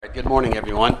right, good morning,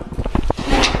 everyone.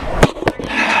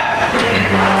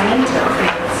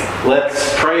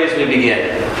 Let's pray as we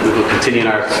begin. We will continue in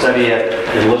our study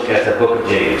and look at the book of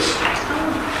James.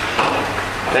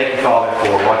 Thank you, Father,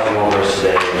 for watching over us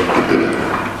today.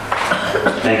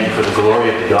 Thank you for the glory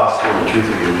of the gospel and the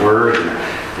truth of your word,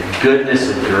 and the goodness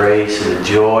and grace and the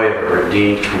joy of a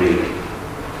redeemed community.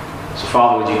 So,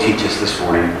 Father, would you teach us this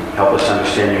morning? Help us to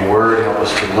understand your word. Help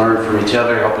us to learn from each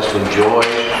other. Help us to enjoy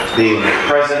being in your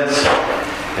presence.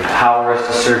 Empower us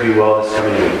to serve you well this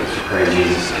coming week. We pray in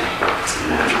Jesus' name.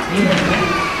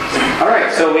 Amen. All right,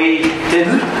 so we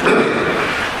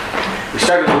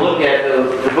started to look at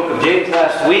the book of James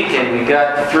last week, and we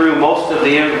got through most of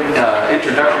the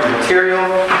introductory material,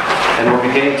 and we're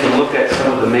beginning to look at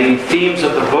some of the main themes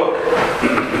of the book.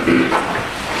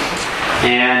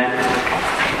 And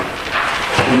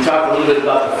we talked a little bit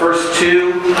about the first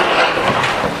two,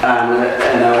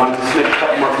 and I wanted to make a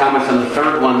couple more comments on the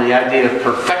third one, the idea of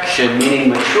perfection, meaning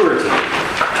maturity.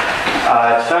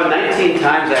 It's found 19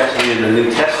 times actually in the New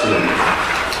Testament,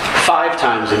 5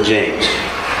 times in James.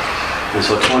 And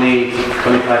so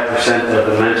 25% of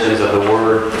the mentions of the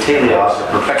word teleos, or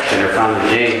perfection, are found in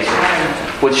James,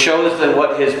 which shows that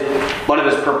one of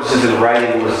his purposes in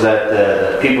writing was that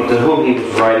the people to whom he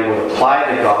was writing would apply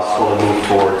the gospel and move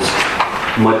towards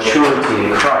maturity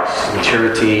in Christ,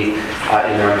 maturity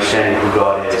in their understanding of who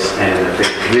God is and in their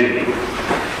faith community.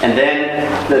 And then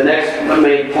the next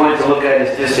main point to look at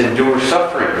is this: endure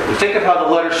suffering. We think of how the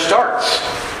letter starts,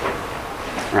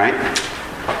 right?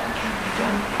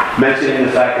 Mentioning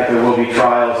the fact that there will be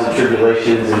trials and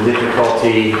tribulations and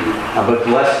difficulty, but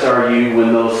blessed are you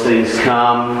when those things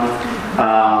come.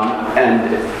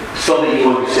 And so that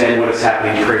you understand what is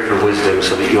happening, pray for wisdom,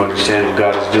 so that you understand what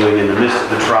God is doing in the midst of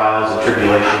the trials and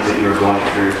tribulations that you're going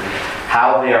through,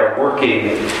 how they are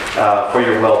working for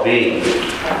your well-being.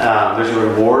 There's a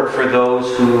reward for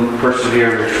those who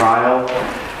persevere in the trial,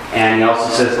 and he also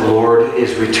says the Lord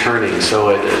is returning. So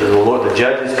the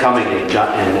judge is coming in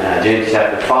James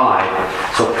chapter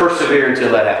 5. So persevere until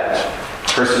that happens.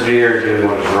 Persevere doing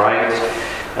what is right.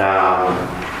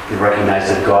 You recognize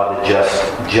that God, the just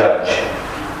judge,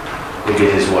 will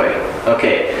get his way.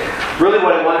 Okay, really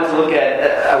what I wanted to look at,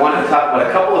 I wanted to talk about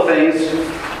a couple of things.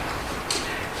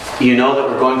 You know that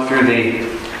we're going through the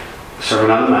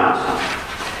Sermon on the Mount.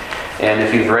 And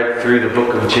if you've read through the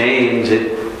book of James,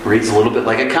 it reads a little bit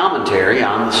like a commentary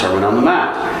on the Sermon on the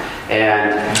Mount.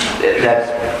 And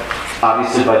that's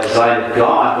obviously by design of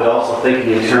God, but also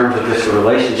thinking in terms of this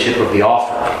relationship of the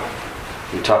author.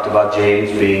 We talked about James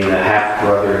being the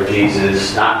half-brother of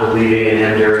Jesus, not believing in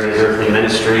him during his earthly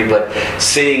ministry, but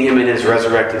seeing him in his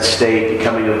resurrected state,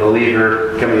 becoming a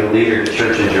believer, becoming a leader in the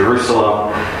church in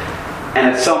Jerusalem. And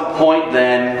at some point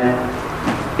then,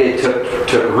 it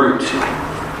took root.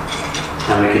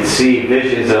 And we can see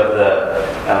visions of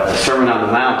the Sermon on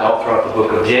the Mount all throughout the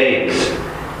book of James.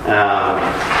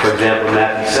 For example, in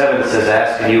Matthew 7, it says,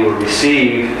 ask and you will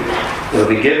receive. It will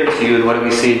be given to you. And what do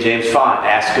we see in James 5?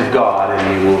 Ask of God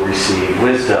and you will receive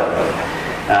wisdom.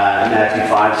 Matthew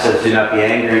 5 says, do not be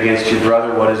angry against your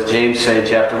brother. What does James say in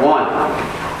chapter 1?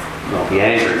 Don't be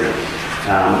angry.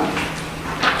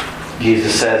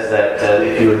 Jesus says that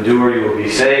if you endure, you will be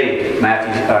saved.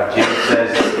 James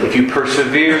says, if you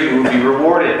persevere, you will be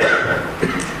rewarded.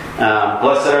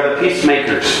 Blessed are the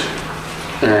peacemakers.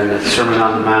 And the Sermon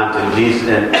on the Mount, and James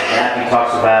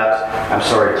talks about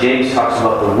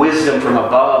the wisdom from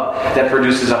above that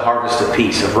produces a harvest of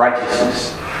peace, of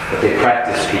righteousness, that they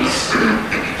practice peace.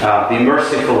 Be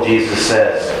merciful, Jesus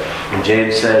says. And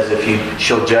James says, if you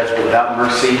show judgment without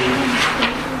mercy,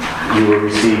 you will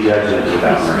receive judgment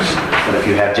without mercy. But if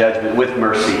you have judgment with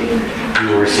mercy, you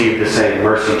will receive the same.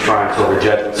 Mercy triumphs over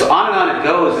judgment. So on it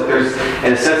goes, that there's,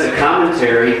 in a sense, a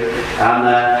commentary on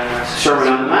the Sermon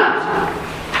on the Mount.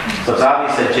 So it's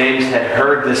obvious that James had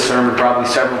heard this sermon probably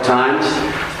several times,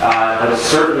 but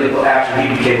certainly after he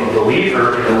became a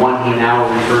believer, the one he now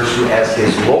refers to as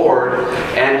his Lord,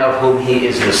 and of whom he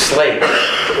is the slave.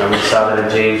 And we saw that in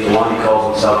James 1, he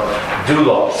calls himself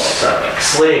doulos,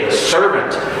 slave, a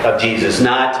servant of Jesus,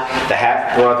 not the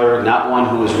half-brother, not one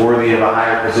who is worthy of a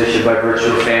higher position by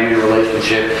virtue of family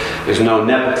relationship. There's no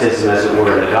nepotism, as it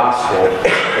were, in the gospel.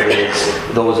 It's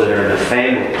those that are in the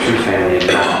family, the true family of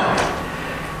God.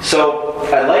 So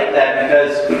I like that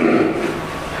because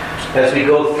as we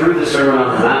go through the Sermon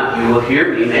on the Mount, you will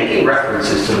hear me making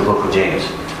references to the book of James.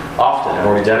 Often. I've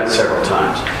already done it several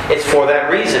times. It's for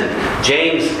that reason.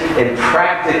 James, in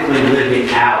practically living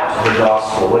out the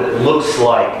gospel, what it looks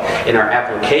like in our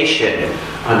application,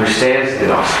 understands the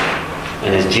gospel.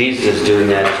 And as Jesus is doing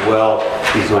that as well,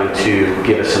 he's going to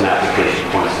give us some application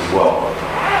points as well.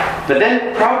 But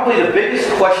then probably the biggest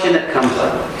question that comes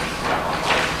up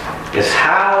is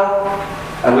how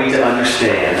are we to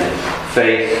understand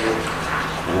faith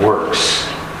and works?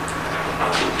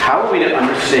 How are we to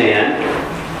understand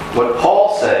what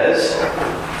Paul says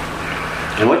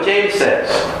and what James says?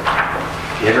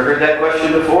 You ever heard that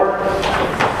question before?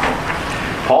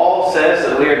 Paul says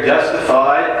that we are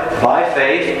justified by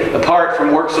faith apart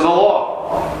from works of the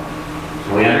law.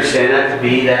 We understand that to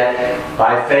be that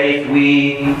by faith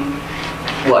we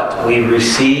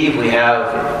receive, we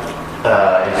have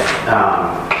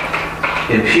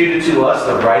imputed to us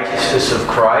the righteousness of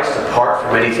Christ apart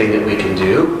from anything that we can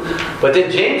do. But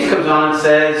then James comes on and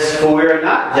says, for we are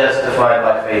not justified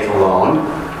by faith alone,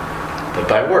 but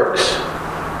by works.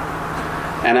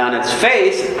 And on its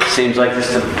face, it seems like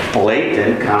just a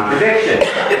blatant contradiction.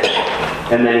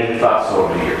 And many thought so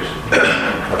over the years.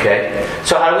 Okay?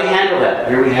 So how do we handle that?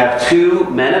 Here we have two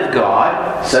men of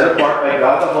God, set apart by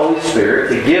God the Holy Spirit,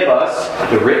 to give us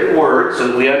the written word so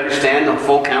that we understand the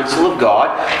full counsel of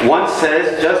God. One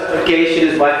says justification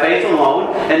is by faith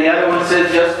alone, and the other one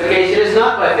says justification is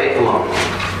not by faith alone.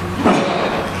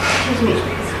 Excuse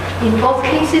me. In both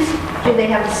cases, do they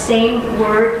have the same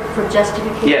word for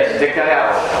justification? Yes,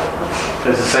 dikaiao.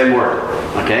 It's the same word.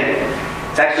 Okay?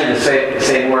 It's actually the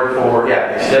same word for,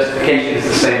 justification is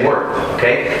the same word.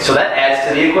 Okay? So that adds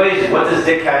to the equation. What does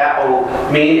dikaiao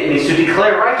mean? It means to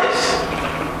declare righteous.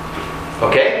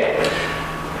 Okay?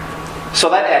 So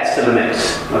that adds to the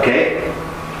mix. Okay?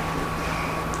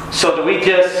 So do we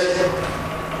just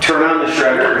turn on the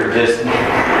shredder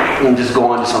and just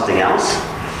go on to something else?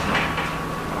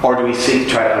 Or do we seek to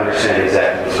try to understand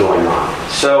exactly what's going on?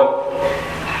 So,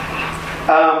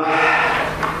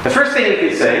 the first thing we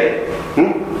could say...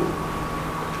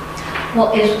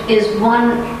 Well,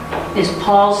 is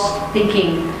Paul's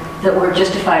thinking that we're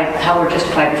justified, how we're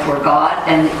justified before God,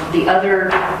 and the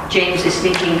other, James, is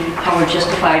thinking how we're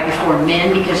justified before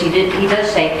men, because he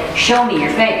does say, show me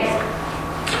your faith.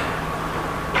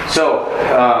 So,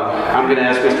 I'm going to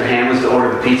ask Mr. Hammonds to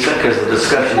order the pizza because the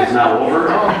discussion is now over.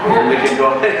 And we can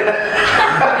go ahead.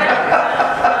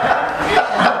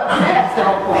 That's the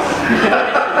whole point.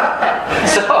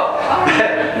 So,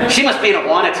 she must be an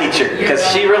Awana teacher because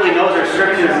she really knows her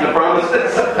scriptures and the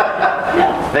promises.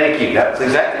 Thank you. That's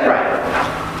exactly right.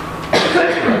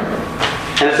 Exactly right.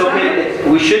 And it's okay.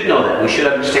 We should know that. We should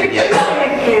understand. Yes.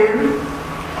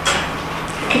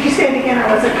 Could you say it again?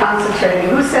 I wasn't concentrating.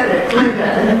 Who said it?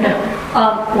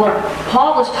 Well,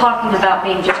 Paul was talking about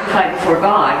being justified before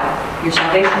God, your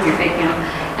salvation, your faith,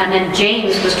 and then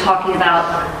James was talking about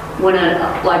when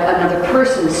another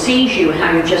person sees you and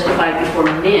how you're justified before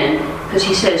men, because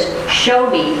he says, show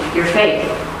me your faith.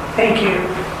 Thank you.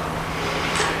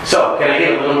 So, can I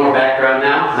get a little more background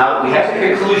now? Now that we have the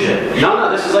conclusion. No,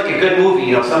 this is like a good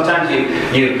movie. Sometimes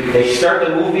they start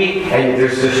the movie and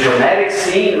there's this dramatic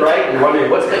scene, right? And you're wondering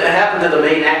what's going to happen to the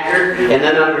main actor, and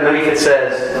then underneath it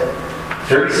says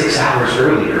 36 hours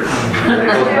earlier. And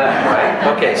it goes back,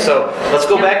 right? Okay, so let's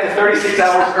go back to 36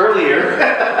 hours earlier.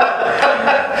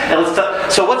 And let's talk.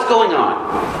 So what's going on?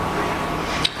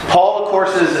 Paul, of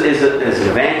course, is an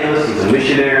evangelist, he's a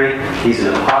missionary, he's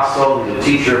an apostle, he's a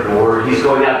teacher of the word. He's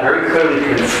going out very clearly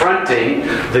confronting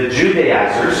the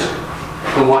Judaizers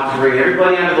who want to bring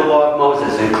everybody under the law of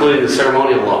Moses, including the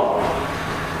ceremonial law.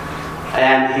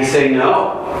 And he's saying,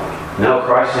 no,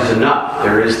 Christ is enough.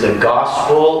 There is the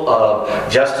gospel of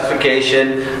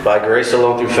justification by grace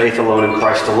alone, through faith alone, in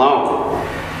Christ alone.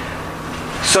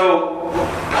 So,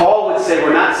 Paul would say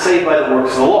we're not saved by the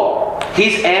works of the law.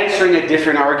 He's answering a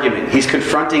different argument. He's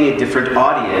confronting a different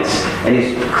audience, and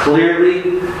he's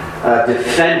clearly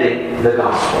defending the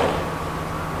gospel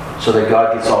so that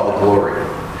God gets all the glory.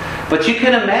 But you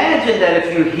can imagine that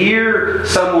if you hear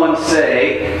someone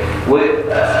say,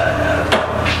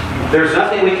 there's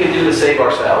nothing we can do to save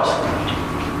ourselves,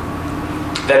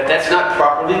 that's not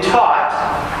properly taught,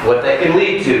 what that can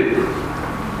lead to.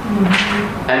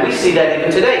 And we see that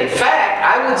even today. In fact,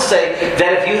 I would say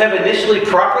that if you have initially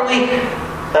properly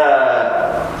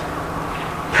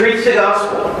preached the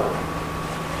gospel,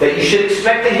 that you should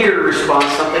expect to hear a response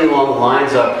something along the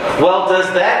lines of, well,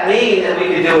 does that mean that we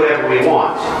can do whatever we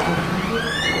want?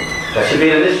 That should be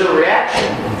an initial reaction,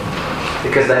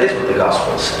 because that is what the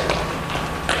gospel is saying.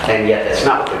 And yet, that's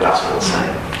not what the gospel is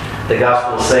saying. The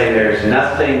gospel is saying there's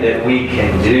nothing that we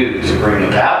can do to bring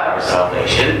about our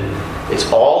salvation. It's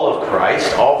all of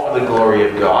Christ, all for the glory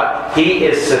of God. He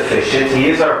is sufficient. He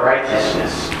is our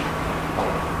righteousness.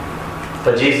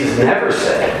 But Jesus never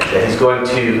said that he's going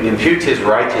to impute his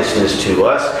righteousness to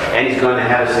us, and he's going to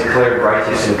have us declared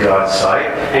righteous in God's sight,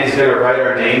 and he's going to write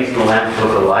our names in the Lamb's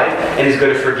Book of Life, and he's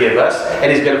going to forgive us,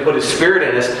 and he's going to put his Spirit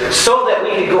in us so that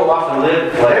we can go off and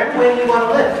live whatever way we want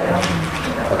to live.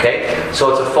 Okay?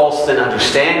 So it's a false then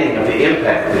understanding of the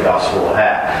impact that the gospel will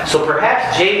have. So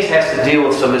perhaps James has to deal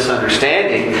with some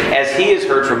misunderstanding as he has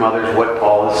heard from others what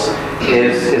Paul is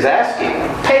asking.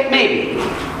 Maybe.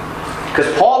 Because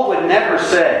Paul would never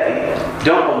say,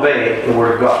 don't obey the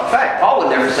Word of God. In fact, Paul would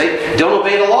never say, don't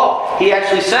obey the law. He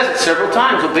actually says it several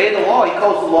times. Obey the law. He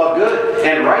calls the law good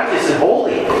and righteous and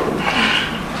holy.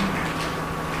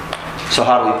 So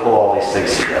how do we pull all these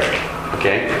things together?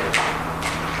 Okay?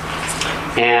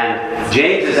 And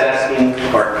James is asking,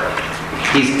 or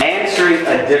he's answering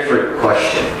a different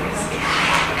question.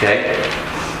 Okay?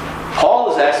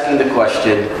 Paul is asking the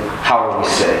question, how are we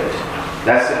saved?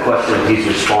 That's the question he's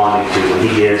responding to when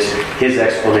he gives his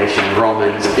explanation in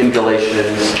Romans, in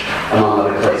Galatians, among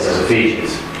other places,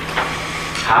 Ephesians.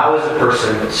 How is a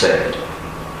person saved?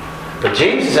 But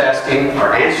James is asking,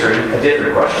 or answering, a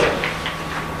different question.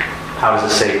 How does a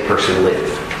saved person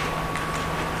live?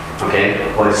 Okay?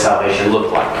 What does salvation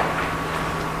look like?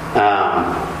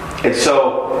 And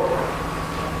so,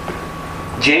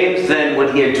 James then,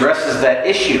 when he addresses that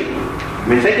issue,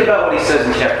 think about what he says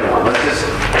in chapter 1.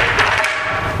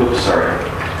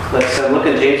 Let's look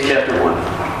at James chapter 1.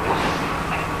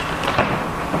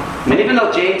 Even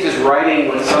though James is writing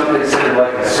what some consider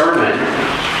like a sermon,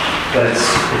 but it's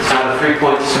not a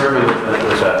 3-point sermon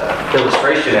with an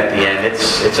illustration at the end.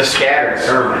 It's a scattered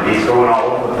sermon. He's going all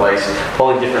over the place,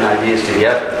 pulling different ideas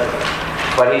together.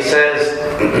 But he says,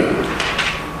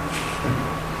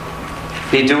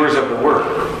 be doers of the word.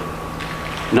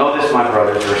 Know this, my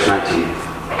brothers, verse 19.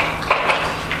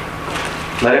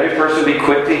 Let every person be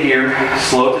quick to hear,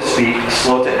 slow to speak,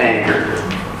 slow to anger,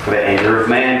 for the anger of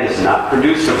man does not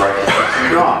produce the righteousness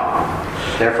of God.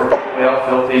 Therefore put away all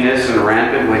filthiness and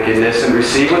rampant wickedness, and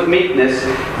receive with meekness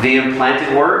the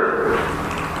implanted word,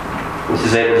 which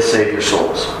is able to save your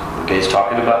souls. Okay, he's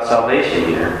talking about salvation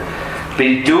here.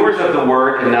 Be doers of the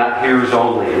word and not hearers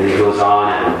only. And he goes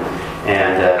on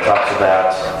and talks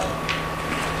about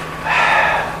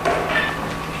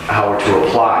how we're to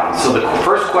apply. So the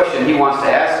first question he wants to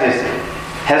ask is,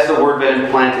 has the word been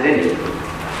implanted in you?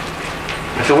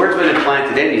 If the word's been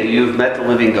implanted in you, you've met the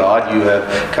living God, you have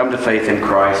come to faith in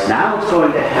Christ, now it's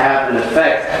going to have an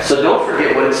effect. So don't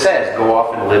forget what it says. Go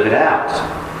off and live it out.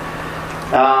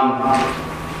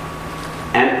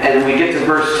 And we get to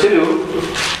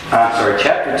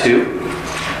chapter 2.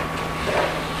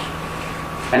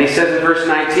 And he says in verse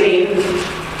 19,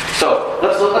 so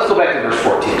let's go back to verse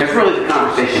 14, because really the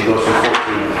conversation goes from 14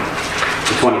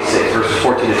 to 26, verses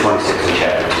 14 to 26 in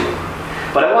chapter 2.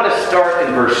 But I want to start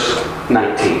in verse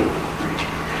 19.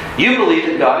 You believe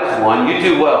that God is one, you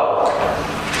do well.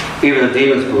 Even the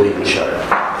demons believe and shudder.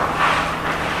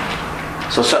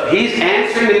 So he's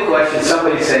answering the question,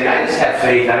 somebody's saying, I just have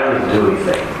faith, I don't even do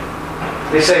anything.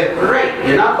 They say, great,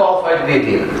 you're not qualified to be a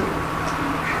demon.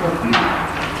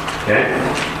 Okay?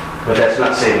 But that's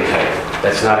not saving faith.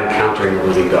 That's not encountering the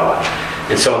living God.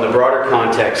 And so in the broader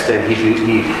context, then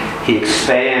he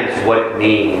expands what it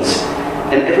means.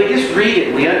 And if we just read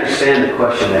it, we understand the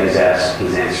question that he's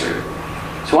answering.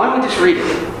 So why don't we just read it?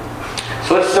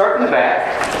 So let's start in the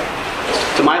back,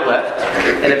 to my left,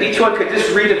 and if each one could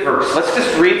just read a verse. Let's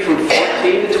just read from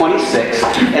 14 to 26,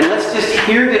 and let's just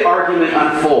hear the argument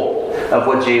unfold of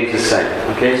what James is saying.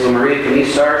 Okay, so Maria, can you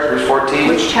start? Verse 14.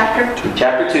 Which chapter?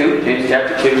 Chapter 2, James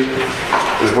chapter 2,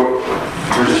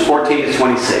 verses 14 to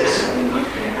 26.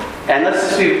 And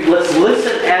let's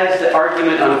listen as the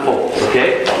argument unfolds,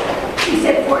 okay? He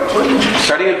said 14.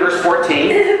 Starting at verse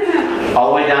 14, all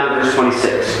the way down to verse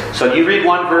 26. So you read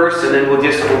one verse, and then we'll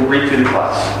read through the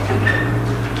class.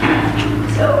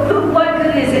 So what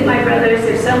good is it, my brothers,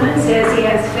 if someone says he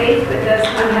has faith but does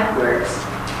not have works?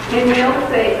 Can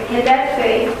that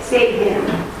faith save him?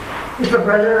 If a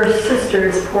brother or sister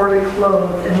is poorly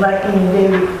clothed and lacking in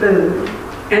daily food,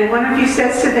 and one of you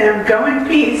says to them, go in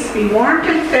peace, be warmed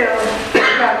and filled,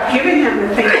 without giving him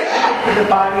the things for the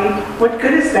body, what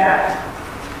good is that?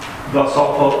 Thus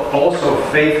also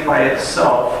faith by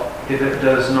itself, if it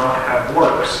does not have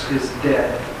works, is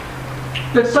dead.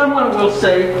 But someone will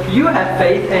say, you have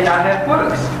faith and I have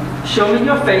works. Show me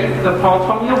your faith apart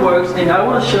from your works, and I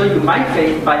will show you my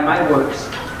faith by my works.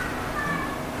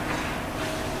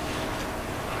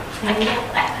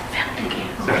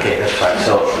 Okay, that's fine.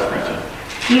 So,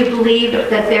 You believe that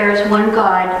there is one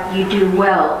God, you do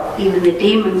well. Even the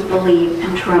demons believe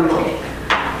and tremble.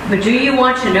 But do you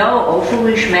want to know, O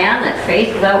foolish man, that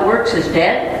faith without works is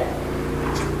dead?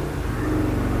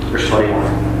 Verse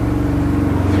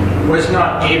 21. Was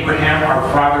not Abraham our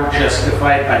father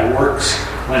justified by works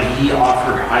when he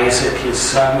offered Isaac his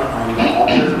son on the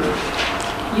altar?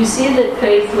 You see that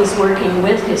faith was working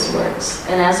with his works,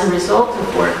 and as a result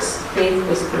of works, faith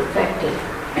was perfected.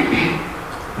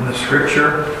 In the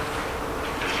scripture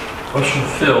was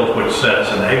fulfilled, which says,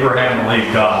 and Abraham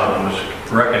believed God, and it was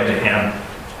reckoned to him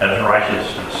as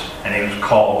righteousness, and he was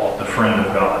called the friend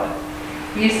of God.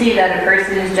 You see that a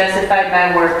person is justified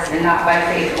by works and not by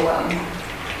faith alone.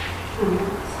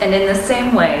 And in the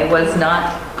same way, was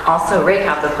not also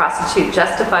Rahab the prostitute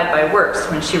justified by works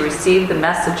when she received the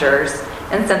messengers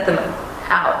and sent them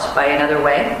out by another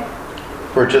way?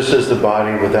 For just as the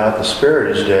body without the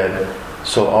spirit is dead,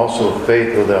 so also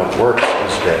faith without works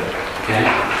is dead. Okay.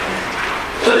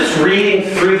 So just reading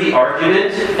through the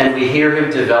argument and we hear him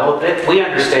develop it, we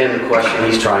understand the question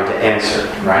he's trying to answer,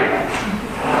 right?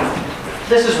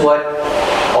 This is what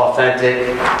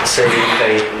authentic saving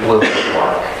faith will look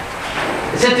like.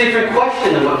 It's a different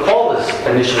question than what Paul is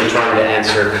initially trying to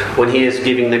answer when he is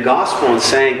giving the gospel and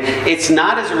saying it's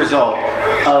not as a result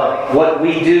of what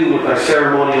we do with our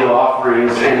ceremonial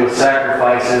offerings and with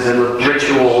sacrifices and with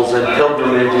rituals and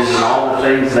pilgrimages and all the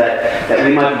things that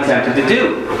we might be tempted to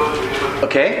do.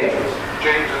 Okay?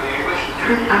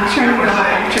 I'm turning it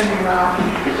off.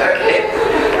 Okay.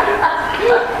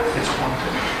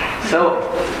 So,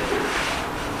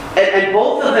 and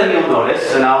both of them you'll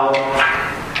notice, and I'll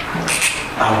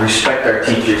respect our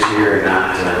teachers here and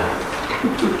not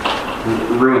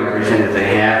ruin everything that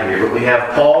they have here. But we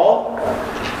have Paul,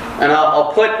 and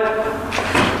I'll put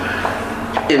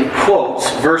in quotes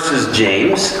versus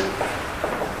James.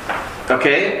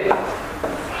 Okay?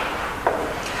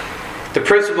 The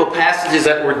principal passages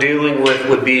that we're dealing with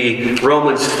would be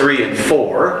Romans 3 and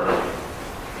 4.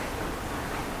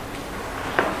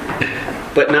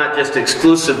 But not just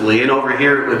exclusively. And over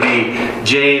here it would be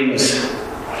James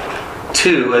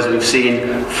 2, as we've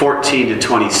seen, 14 to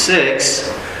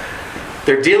 26.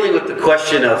 They're dealing with the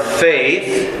question of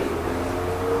faith.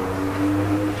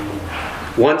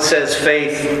 One says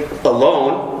faith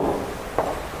alone,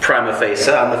 prima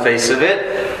facie, on the face of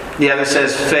it. The other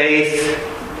says faith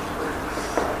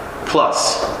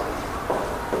plus.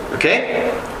 Okay?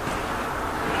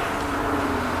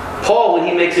 Paul, when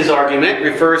he makes his argument,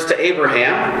 refers to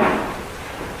Abraham.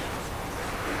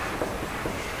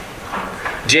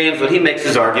 James, when he makes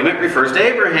his argument, refers to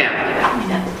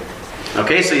Abraham.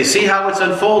 Okay, so you see how it's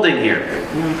unfolding here.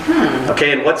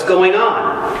 Okay, and what's going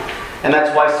on? And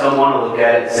that's why some want to look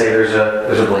at it and say there's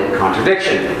a blatant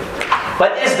contradiction.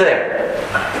 But is there?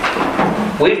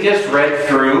 We've just read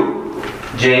through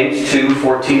James 2,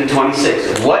 14 to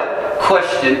 26. What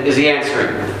question is he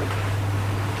answering?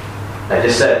 I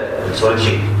just said, that's what it's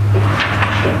cheap.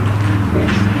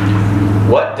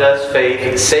 What does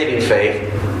faith, saving faith,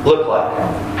 look like?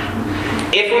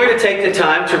 If we were to take the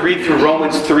time to read through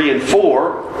Romans 3 and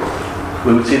 4,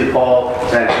 we would see that Paul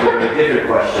is answering a different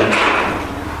question,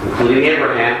 including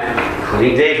Abraham,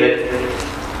 including David.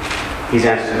 He's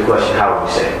answering the question, how are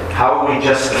we saved? How are we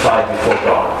justified before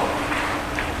God?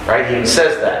 Right? He even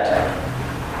says that.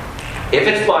 If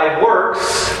it's by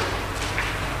works,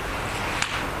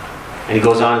 and he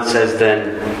goes on and says,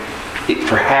 then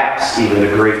perhaps even the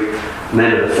great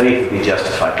men of the faith would be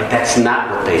justified. But that's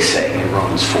not what they say in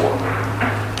Romans 4.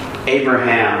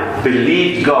 Abraham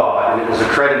believed God, and it was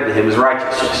accredited to him as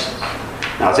righteousness.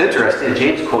 Now it's interesting,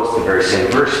 James quotes the very same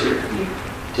verse here.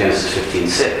 Genesis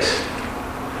 15:6.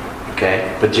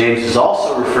 Okay? But James is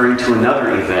also referring to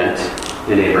another event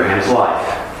in Abraham's life.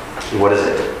 What is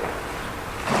it?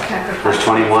 Verse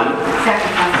 21.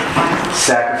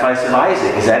 Sacrifice of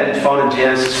Isaac. Is that found in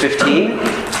Genesis 15?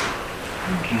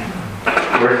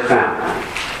 Where is it found?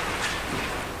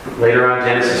 Later on,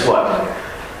 Genesis what?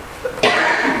 I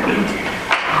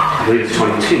believe it's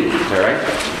 22. Is that right?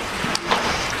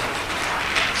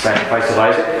 Sacrifice of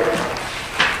Isaac.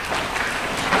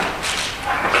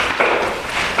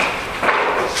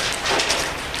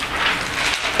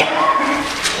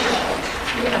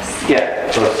 Yes.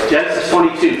 Yeah, so it's Genesis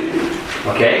 22.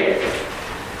 Okay?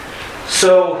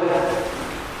 So,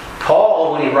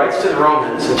 Paul, when he writes to the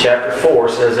Romans in chapter 4,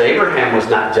 says Abraham was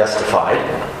not justified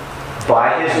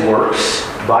by his works,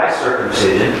 by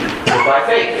circumcision, but by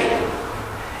faith.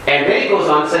 And then he goes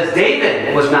on and says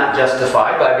David was not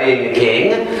justified by being a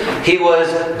king. He was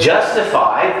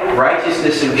justified,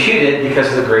 righteousness imputed because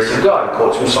of the grace of God. He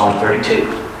quotes from Psalm 32.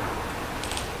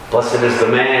 Blessed is the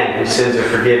man whose sins are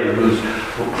forgiven, whose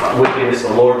wickedness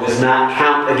the Lord does not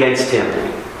count against him.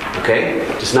 Okay?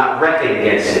 Does not reckon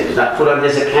against him. Does not put on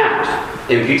his account.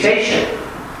 Imputation.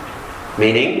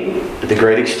 Meaning, the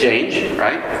great exchange,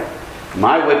 right?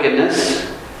 my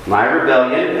wickedness, my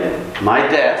rebellion, my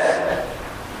death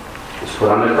was put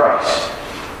onto Christ.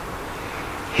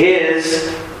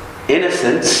 His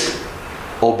innocence,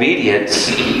 obedience,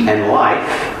 and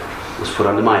life was put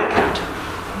onto my account.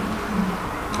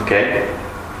 Okay?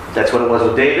 That's what it was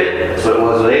with David. That's what it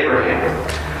was with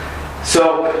Abraham.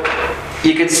 So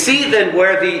you can see then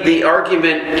where the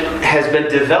argument has been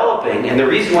developing, and the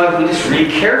reason why we just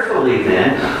read carefully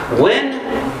then,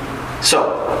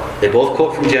 so they both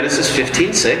quote from Genesis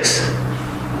 15:6.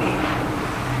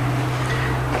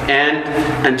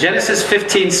 And in Genesis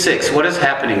 15:6, what is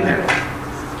happening there?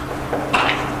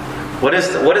 What is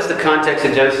the context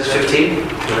of Genesis 15?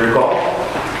 Do you recall?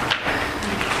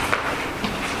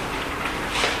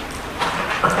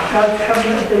 God's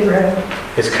covenant with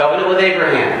Abraham. His covenant with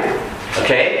Abraham.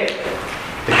 Okay?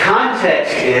 The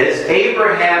context is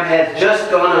Abraham has just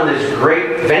gone on this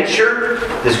great venture,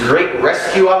 this great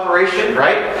rescue operation,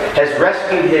 right? Has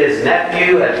rescued his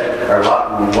nephew,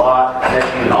 Lot,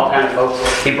 nephew, and all kinds of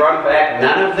folks. He brought them back.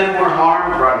 None of them were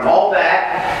harmed. Brought them all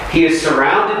back. He is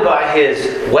surrounded by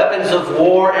his weapons of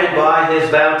war and by his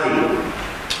bounty.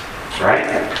 Right?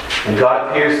 And God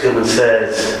appears to him and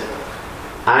says,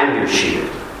 I'm your shield.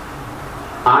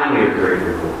 I'm your great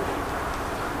reward.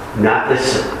 Not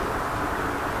this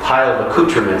pile of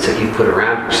accoutrements that you put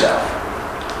around yourself.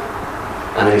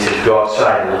 And then he says, go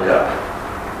outside and look up.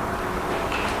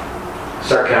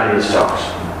 Start counting the stars.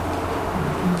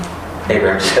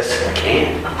 Abraham says, I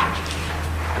can't.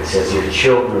 It says, your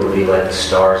children will be like the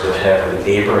stars of heaven.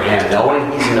 Abraham,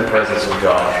 knowing he's in the presence of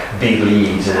God,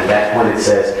 believes. And at that point it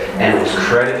says, and it was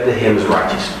credited to him as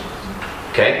righteous.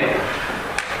 Okay?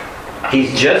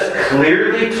 He's just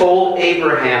clearly told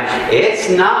Abraham, it's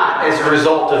not as a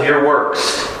result of your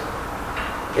works.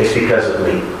 It's because of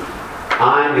me.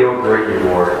 I'm your great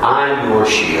reward. I'm your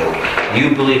shield.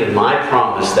 You believe in my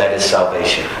promise, that is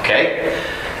salvation. Okay?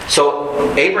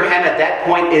 So Abraham at that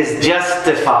point is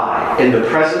justified in the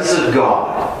presence of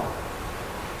God.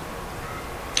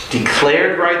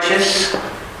 Declared righteous,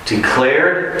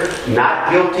 declared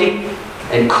not guilty,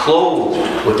 and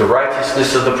clothed with the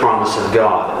righteousness of the promise of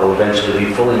God that will eventually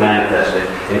be fully manifested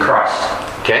in Christ.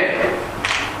 Okay?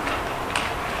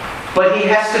 But he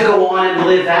has to go on and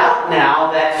live out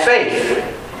now that faith.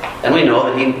 And we know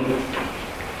that he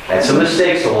had some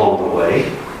mistakes along the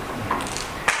way.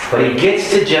 But he gets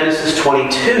to Genesis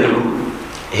 22,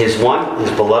 his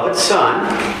beloved son,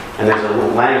 and there's a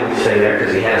little language thing there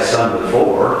because he had a son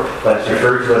before, but it's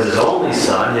referred to as his only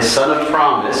son, his son of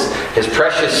promise, his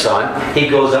precious son. He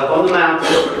goes up on the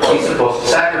mountain. He's supposed to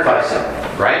sacrifice him,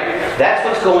 right? That's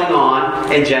what's going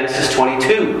on in Genesis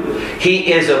 22.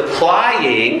 He is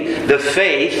applying the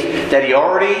faith that he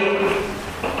already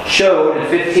showed in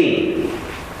 15.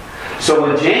 So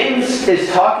when James is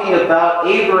talking about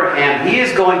Abraham, he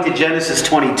is going to Genesis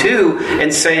 22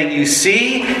 and saying, you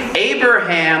see,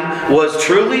 Abraham was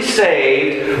truly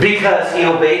saved because he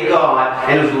obeyed God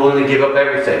and was willing to give up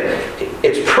everything.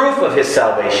 It's proof of his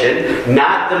salvation,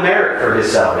 not the merit for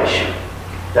his salvation.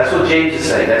 That's what James is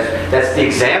saying. That's the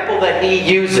example that he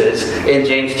uses in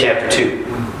James chapter 2.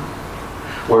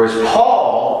 Whereas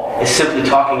Paul is simply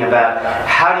talking about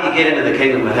how do you get into the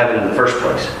kingdom of heaven in the first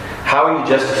place? How are you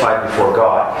justified before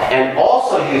God? And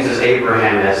also uses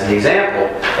Abraham as the example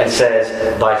and says,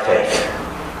 by faith.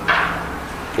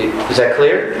 Is that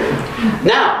clear?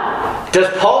 Now, does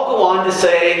Paul go on to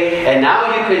say, and now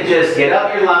you can just get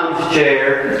up your lounge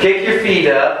chair, kick your feet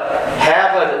up,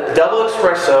 have a double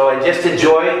espresso, and just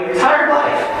enjoy your entire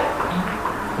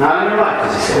life? Not in your life,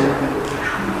 as he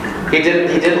said. He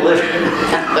didn't live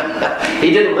he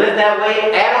didn't live that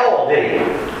way at all, did he?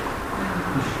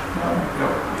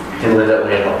 Didn't live that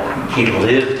way at all. He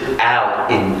lived out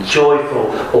in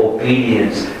joyful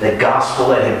obedience the gospel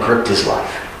that had gripped his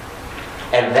life.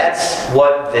 And that's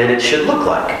what then it should look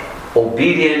like.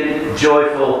 Obedient,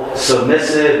 joyful,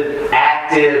 submissive,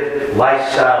 active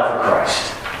lifestyle for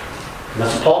Christ. And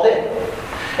that's what Paul did.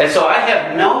 And so I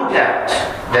have no doubt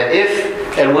that if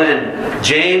and when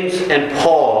James and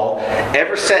Paul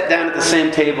ever sat down at the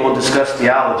same table and discussed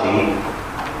theology,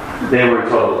 they were in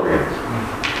total agreement.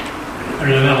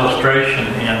 There's an illustration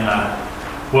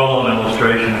well-known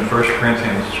illustration in 1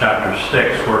 Corinthians chapter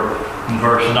 6, where in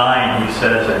verse 9 he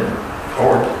says, and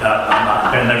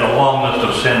there's a long list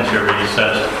of sins here, but he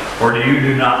says, or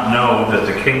do not know that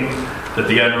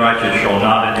the unrighteous shall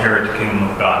not inherit the kingdom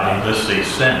of God? And he lists these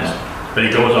sins. But he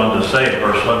goes on to say in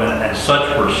verse 11, and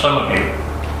such were some of you.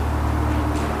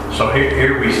 So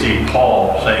here we see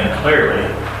Paul saying clearly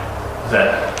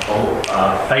that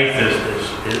faith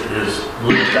is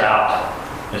lived out.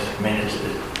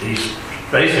 He's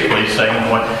basically saying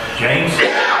what James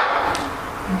said.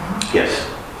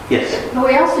 Yes. But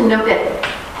we also know that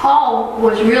Paul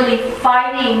was really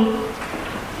fighting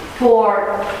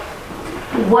for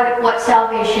what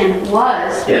salvation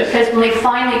was. Yes. Because when they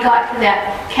finally got to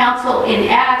that council in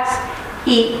Acts,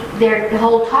 they're the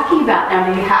whole talking about, now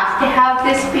do you have to have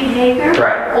this behavior?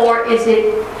 Right. Or is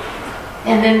it,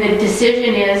 and then the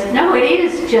decision is, no, it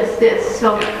is just this.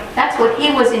 So that's what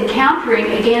he was encountering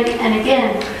again and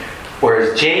again.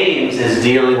 Whereas James is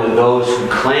dealing with those who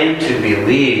claim to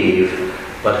believe,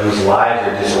 but whose lives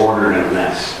are disordered and a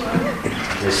mess.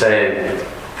 He's saying,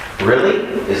 really?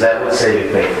 Is that what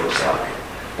saving faith looks like?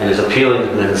 And is appealing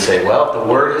to them to say, well, if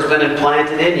the word has been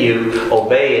implanted in you,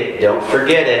 obey it, don't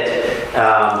forget it,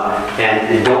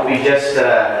 and don't be just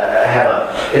have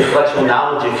an intellectual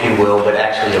knowledge, if you will, but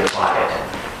actually apply it.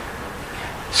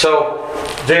 So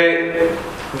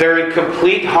they're in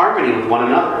complete harmony with one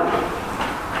another.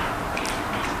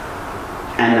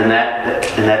 And in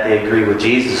that they agree with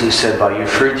Jesus, who said, by your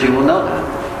fruit you will know them.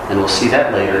 And we'll see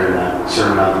that later in the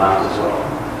Sermon on the Mount as well.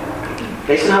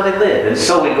 Based on how they live. And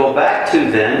so we go back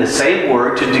to then the same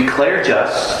word to declare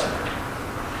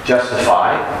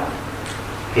justify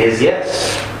is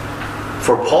yes.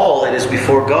 For Paul, it is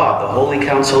before God, the holy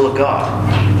counsel of God.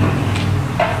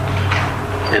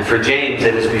 And for James,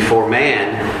 it is before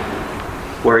man,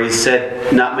 where he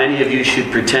said, not many of you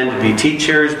should pretend to be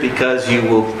teachers because you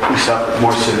will suffer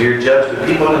more severe judgment.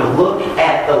 People are going to look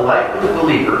at the life of the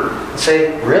believer and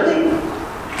say, really?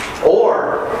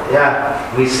 Or,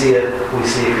 yeah, we see a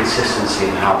consistency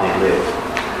in how they live.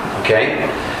 Okay?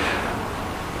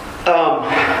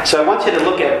 So I want you to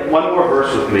look at one more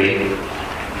verse with me.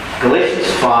 Galatians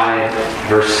 5,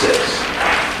 verse 6.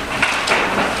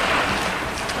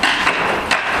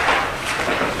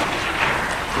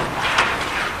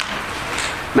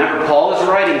 Remember, Paul is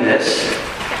writing this,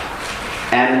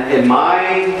 and in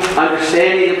my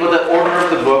understanding of the order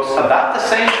of the books, about the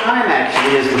same time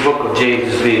actually as the book of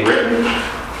James is being written.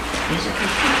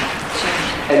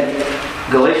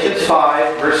 And Galatians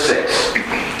 5, verse 6.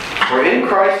 For in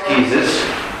Christ Jesus,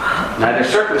 neither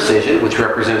circumcision, which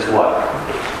represents what?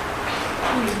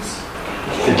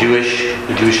 The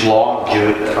Jewish law,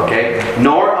 okay?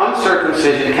 Nor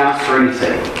uncircumcision counts for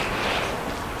anything.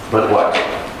 But what?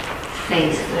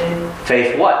 Faith.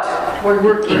 Faith what? We're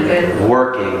working good.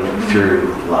 Working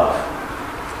through love.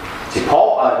 See,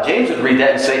 James would read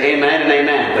that and say amen and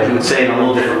amen, but he would say it in a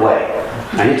little different way.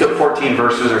 And he took 14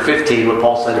 verses or 15, what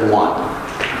Paul said in one.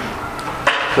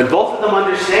 But both of them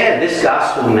understand this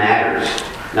gospel matters.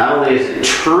 Not only is it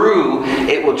true,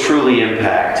 it will truly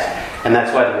impact. And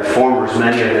that's why the reformers,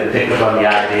 many of them, pick up on the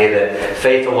idea that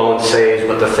faith alone saves,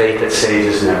 but the faith that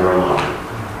saves is never alone.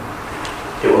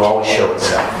 It will always show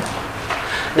itself.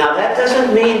 Now that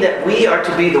doesn't mean that we are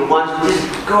to be the ones who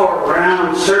just go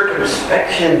around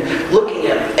circumspection, looking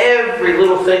at every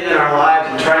little thing in our lives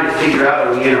and trying to figure out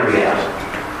are we in or we out.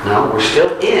 No, we're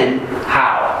still in.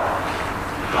 How?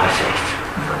 By faith.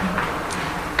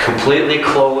 Completely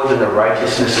clothed in the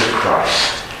righteousness of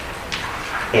Christ.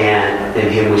 And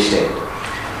in Him we stand.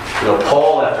 You know,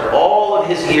 Paul, after all of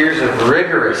his years of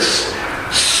rigorous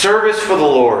service for the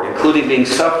Lord, including being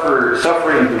suffering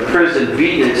in prison,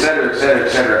 beaten, etc., etc.,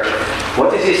 etc.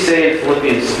 What does he say in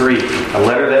Philippians 3? A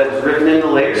letter that was written in the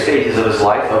later stages of his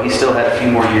life, though he still had a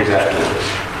few more years afterwards.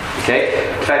 Okay?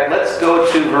 In fact, let's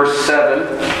go to verse 7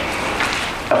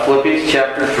 of Philippians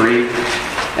chapter 3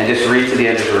 and just read to the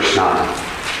end of verse 9.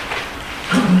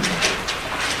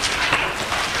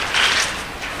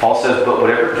 Paul says, but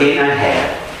whatever gain I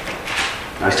had,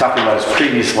 I was talking about his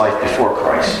previous life before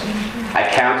Christ, I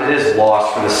count it as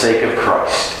loss for the sake of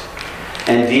Christ.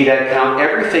 Indeed, I count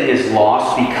everything as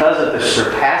loss because of the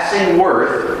surpassing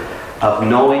worth of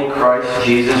knowing Christ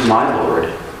Jesus my Lord.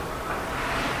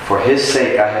 For His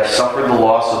sake I have suffered the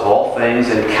loss of all things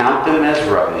and count them as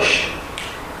rubbish,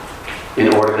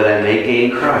 in order that I may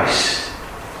gain Christ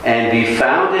and be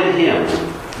found in Him,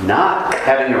 not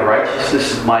having a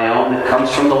righteousness of my own that comes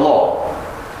from the law,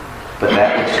 but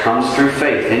that which comes through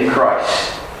faith in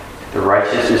Christ, the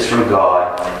righteousness from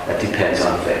God that depends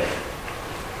on faith.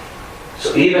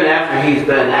 So even after he's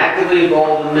been actively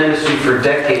involved in ministry for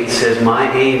decades, says,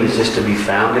 my aim is just to be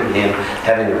found in Him,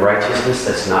 having a righteousness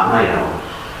that's not my own,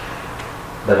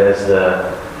 but as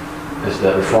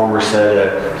the reformer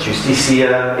said,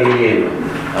 justitia alienum,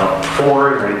 a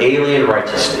foreign or an alien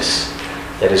righteousness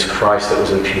that is Christ that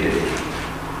was imputed in Him.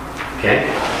 Okay?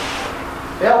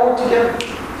 They all work together.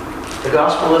 The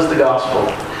gospel is the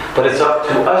gospel. But it's up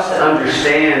to us to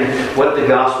understand what the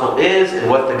gospel is and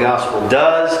what the gospel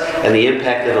does and the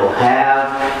impact that it'll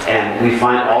have. And we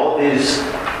find all of these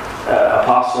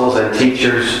apostles and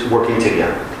teachers working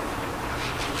together.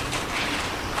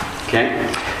 Okay?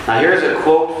 Now here's a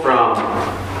quote from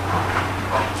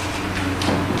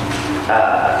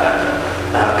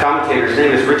a commentator. His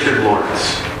name is Richard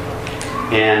Lawrence.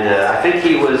 And I think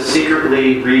he was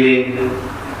secretly reading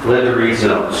Linda Reed's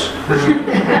notes.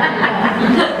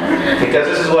 Because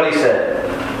this is what he said.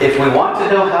 If we want to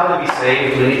know how to be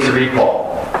saved, we need to read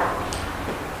Paul.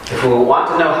 If we want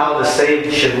to know how the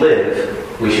saved should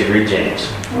live, we should read James.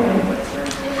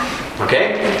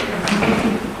 Okay?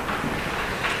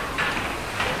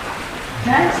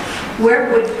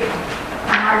 Where would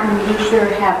Martin Luther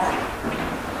have,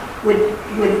 would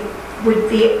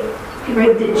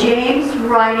the James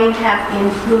writing have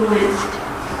influenced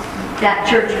that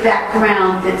church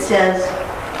background that says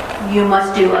you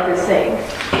must do other things?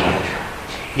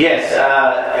 Yes,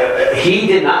 he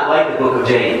did not like the book of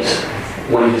James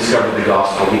when he discovered the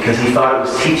gospel because he thought it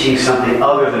was teaching something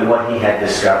other than what he had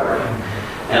discovered.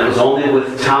 And it was only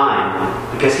with time,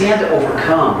 because he had to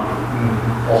overcome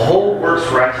a whole works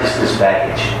righteousness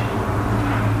baggage.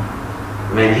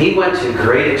 I mean, he went to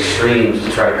great extremes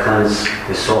to try to cleanse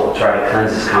his soul, try to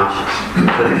cleanse his conscience.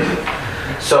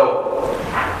 So,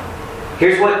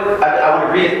 here's what I want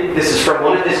to read. This is from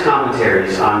one of his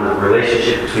commentaries on the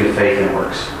relationship between faith and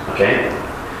works. Okay?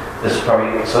 This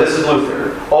is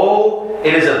Luther. Oh,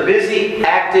 it is a busy,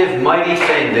 active, mighty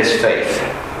thing, this faith.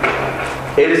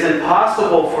 It is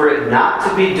impossible for it not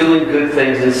to be doing good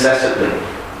things incessantly.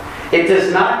 It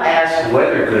does not ask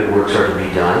whether good works are to be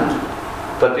done,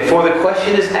 but before the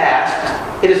question is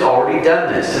asked, it has already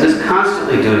done this and is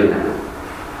constantly doing them.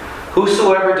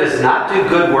 Whosoever does not do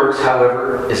good works,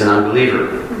 however, is an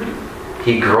unbeliever.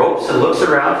 He gropes and looks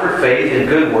around for faith and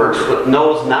good works, but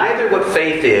knows neither what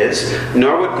faith is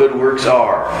nor what good works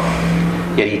are.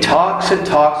 Yet he talks and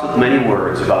talks with many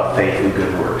words about faith and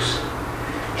good works.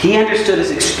 He understood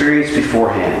his experience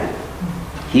beforehand.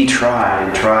 He tried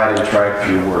and tried and tried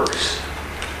few works.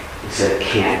 He said it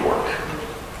can't work.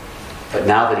 But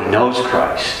now that he knows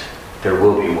Christ, there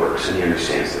will be works, and he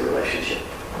understands the relationship.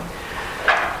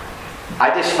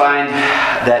 I just find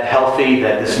that healthy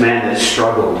that this man that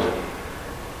struggled,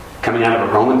 coming out of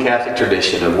a Roman Catholic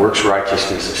tradition of works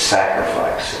righteousness, of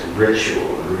sacrifice, and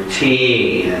ritual, and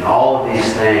routine, and all of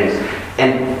these things,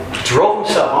 and drove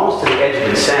himself almost to the edge of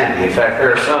insanity. In fact,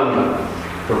 there are some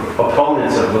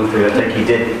opponents of Luther that think he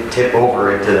did tip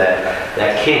over into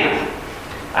that camp.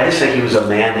 I just think he was a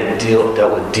man that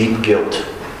dealt with deep guilt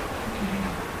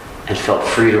and felt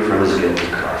freedom from his guilt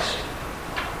in Christ.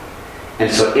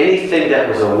 And so anything that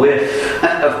was a whiff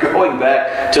of going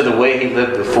back to the way he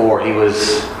lived before, he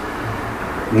was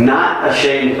not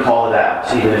ashamed to call it out,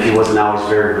 even if he wasn't always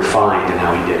very refined in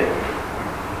how he did it.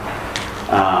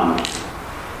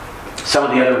 Some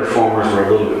of the other reformers were a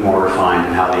little bit more refined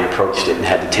in how they approached it and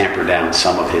had to tamper down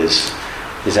some of his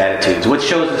attitudes, which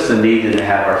shows us the need to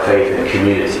have our faith in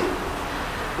community,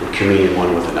 in communion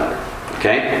one with another.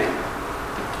 Okay?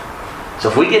 So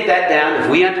if we get that down, if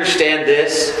we understand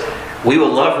this, we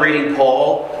will love reading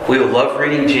Paul, we will love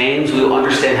reading James, we will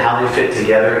understand how they fit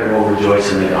together, and we'll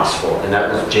rejoice in the gospel. And that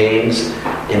was James'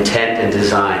 intent and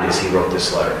design as he wrote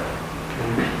this letter.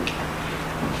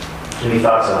 Any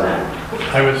thoughts on that?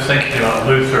 I was thinking about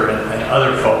Luther and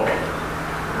other folk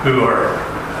who are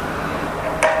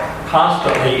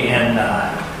constantly in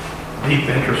deep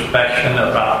introspection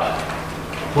about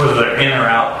whether they're in or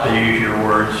out, to use your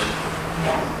words.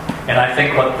 And I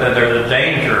think there's a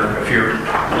danger if you're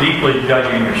deeply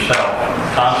judging yourself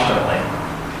constantly,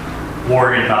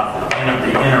 worried about the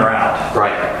in or out.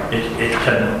 Right. It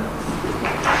can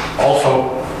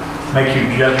also make you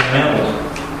judgmental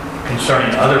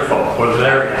concerning other folk, whether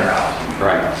they're in or out.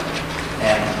 Right.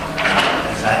 And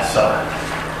that's a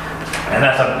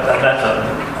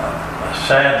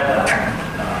sad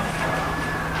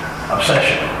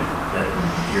obsession that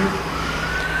you're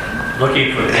looking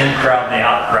for the in crowd and the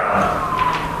out crowd.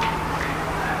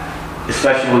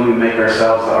 Especially when we make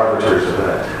ourselves the arbiters of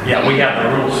that. Yeah, we have the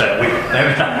rule set. The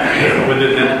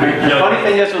funny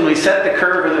thing is, when we set the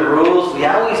curve and the rules, we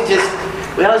always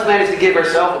manage to give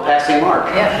ourselves a passing mark.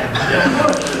 Yeah.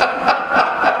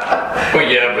 Well,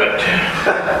 yeah, but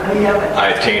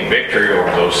I attain victory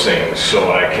over those things,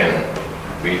 so I can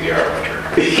be the arbiter.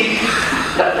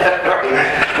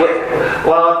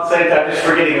 Well, at the same time, just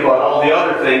forgetting about all the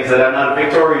other things that I'm not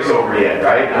victorious over yet,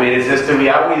 right? I mean, it's just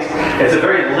it's a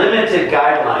very limited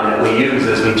guideline that we use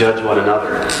as we judge one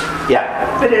another.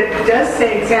 Yeah. But it does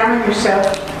say examine yourself,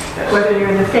 whether you're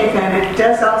in the faith, and it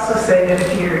does also say that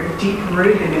if you're deep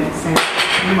rooted in it,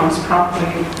 you most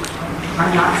probably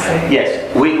are not saved.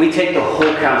 Yes, we take the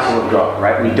whole counsel of God,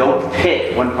 right? We don't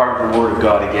pit one part of the Word of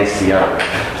God against the other.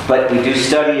 But we do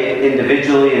study it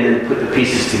individually and then put the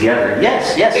pieces together.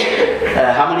 Yes.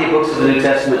 How many books of the New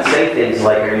Testament say things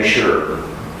like, are you sure?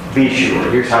 Be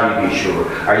sure. Here's how you be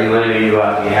sure. Are you in or are you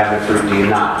out? Do you have the fruit? Do you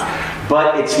not?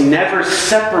 But it's never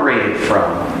separated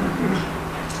from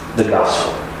the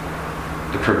gospel,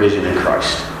 the provision in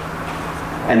Christ.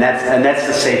 And that's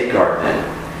the safeguard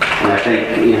then. And I think,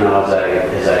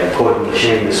 as I quoted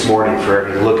Shane this morning, for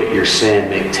every look at your sin,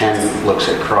 make 10 looks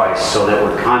at Christ, so that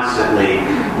we're constantly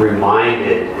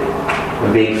reminded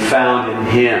of being found in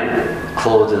Him,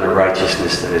 clothed in a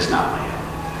righteousness that is not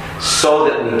mine. So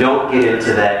that we don't get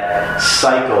into that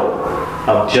cycle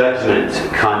of judgment,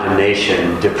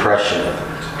 condemnation, depression,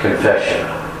 confession.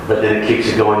 But then it keeps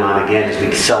it going on again as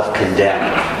we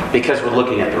self-condemn because we're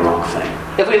looking at the wrong thing.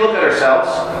 If we look at ourselves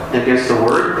against the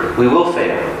Word, we will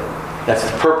fail. That's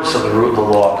the purpose of the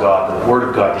law of God, the Word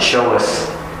of God, to show us.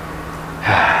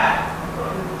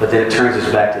 But then it turns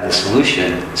us back to the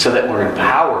solution so that we're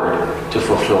empowered to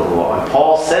fulfill the law. And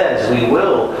Paul says we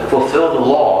will fulfill the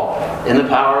law in the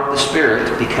power of the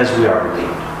Spirit because we are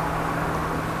redeemed.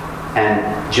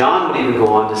 And John would even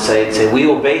go on to say, we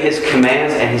obey His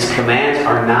commands, and His commands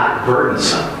are not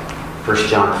burdensome. 1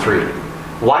 John 3.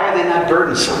 Why are they not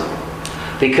burdensome?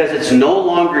 Because it's no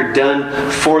longer done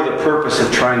for the purpose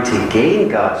of trying to gain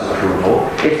God's approval.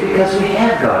 It's because we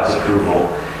have God's approval,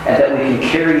 and that we can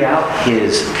carry out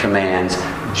His commands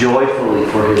joyfully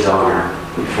for His honor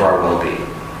and for our well-being.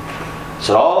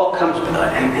 So it all comes,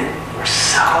 and we're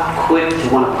so quick to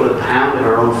want to put a pound of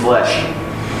our own flesh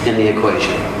in the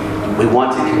equation. We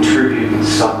want to contribute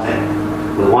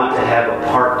something. We want to have a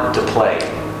part to play.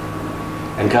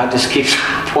 And God just keeps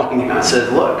pointing out and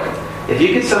says, look, if you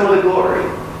get some of the glory,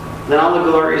 then all the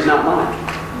glory is not mine.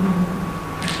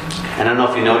 And I don't know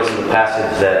if you noticed in the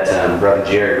passage that Brother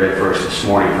Jerry read for us this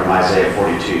morning from Isaiah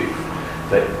 42.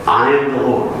 But I am the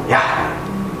Lord.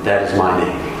 Yeah, that is my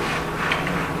name.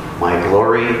 My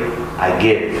glory I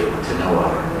give to no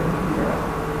other.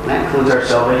 And that includes our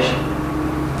salvation.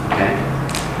 Okay?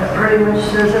 That pretty much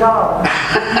says it all.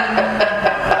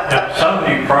 Now, some of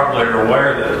you probably are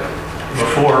aware that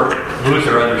before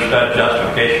Luther understood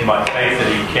justification by faith, that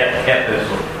he kept his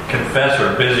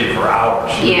confessor busy for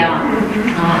hours. Yeah.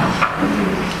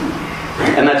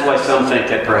 And that's why some think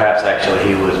that perhaps actually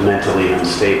he was mentally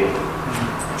unstable.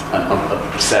 An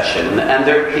obsession. And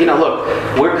they're, look,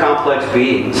 we're complex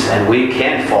beings and we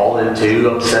can fall into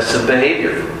obsessive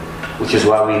behavior, which is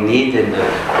why we need the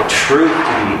truth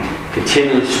to be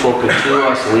continually spoken to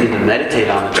us. We need to meditate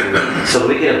on the truth so that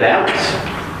we get a balance.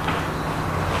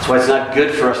 That's why it's not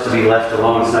good for us to be left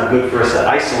alone. It's not good for us to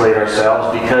isolate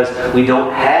ourselves because we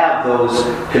don't have those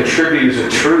contributors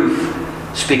of truth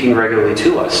speaking regularly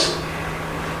to us.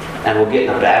 And we'll get in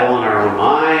a battle in our own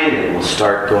mind, and we'll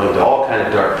start going to all kind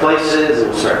of dark places, and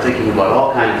we'll start thinking about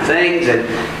all kind of things, and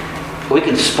we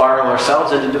can spiral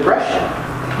ourselves into depression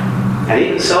and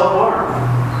even self-harm.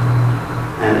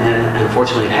 And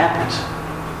unfortunately it happens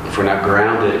if we're not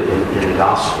grounded in the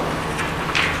gospel.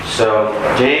 So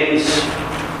James,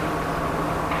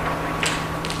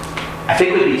 I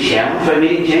think we'd be challenged by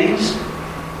meeting James,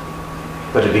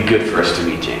 but it'd be good for us to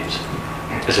meet James.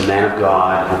 As a man of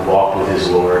God who walked with his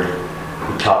Lord,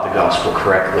 who taught the gospel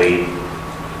correctly,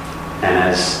 and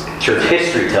as church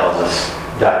history tells us,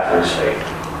 died for his faith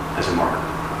as a martyr.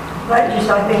 That just,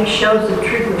 I think, shows the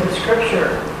truth of the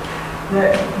Scripture,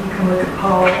 that you can look at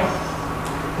Paul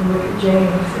and look at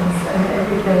James and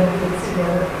everything fits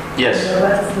together. Yes.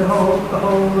 That's the whole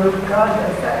Word of God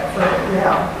does that. So,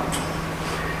 yeah.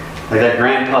 Like that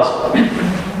grand puzzle.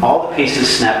 All the pieces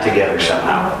snap together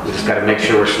somehow. We just got to make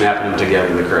sure we're snapping them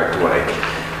together the correct way.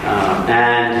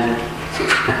 And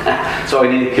so we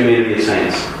need a community of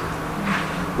saints,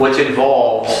 which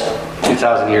involves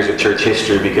 2,000 years of church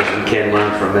history, because we can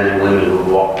learn from men and women who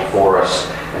have walked before us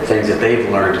and things that they've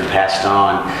learned and passed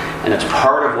on. And it's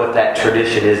part of what that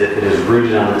tradition is, if it is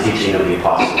rooted on the teaching of the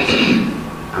apostles.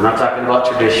 I'm not talking about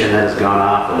tradition that has gone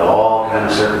off with all kind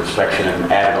of circumspection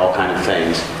and added all kind of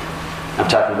things. I'm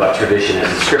talking about tradition as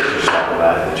the Scriptures talk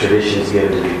about it. The tradition is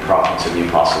given to the prophets and the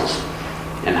apostles,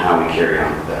 and how we carry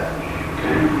on with that.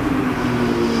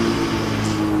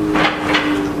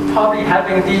 Probably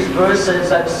having these verses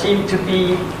that seem to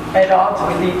be at odds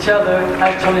with each other,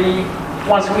 actually,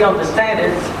 once we understand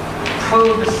it,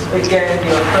 proves again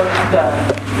the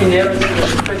inerrancy of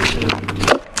Scripture.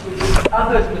 Which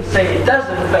others would say it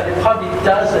doesn't, but it probably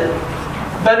does it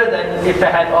better than if it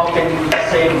had all been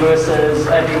the same verses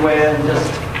everywhere and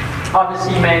just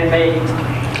obviously man-made.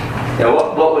 Now,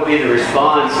 what would be the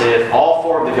response if all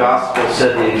four of the Gospels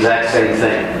said the exact same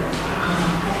thing?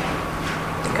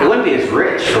 It wouldn't be as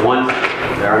rich, for one thing,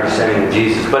 their understanding of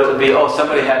Jesus, but it would be,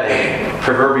 somebody had a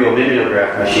proverbial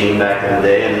mimeograph machine back in the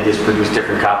day, and they just produced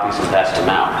different copies and passed them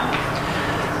out.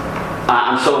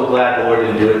 I'm so glad the Lord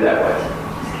didn't do it that way,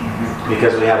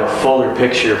 because we have a fuller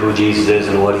picture of who Jesus is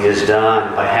and what He has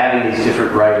done. By having these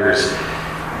different writers,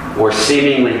 where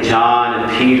seemingly John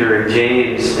and Peter and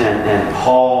James and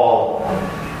Paul,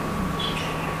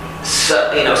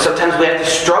 sometimes we have to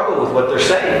struggle with what they're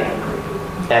saying.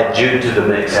 Add Jude to the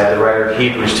mix, add the writer of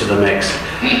Hebrews to the mix.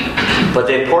 But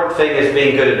the important thing as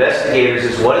being good investigators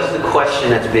is, what is the question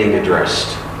that's being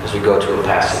addressed as we go to a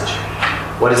passage?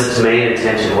 What is its main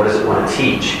intention? What does it want to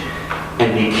teach?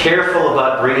 And be careful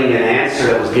about bringing an answer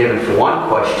that was given for one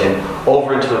question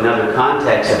over into another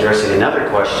context, addressing another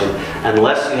question,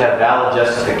 unless you have valid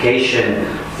justification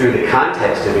through the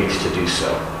context of each to do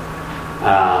so.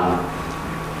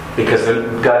 Because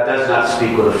God does not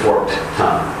speak with a forked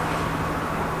tongue.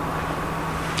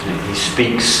 He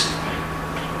speaks,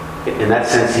 in that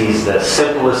sense, He's the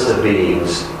simplest of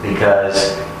beings,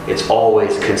 because it's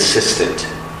always consistent.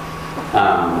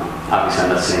 Obviously, I'm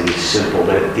not saying He's simple,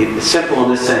 but simple in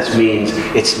this sense means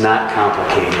it's not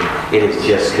complicated. It is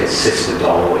just consistent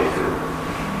all the way through.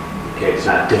 Okay, it's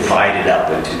not divided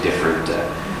up into different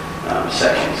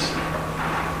sections.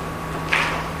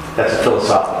 That's a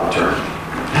philosophical term.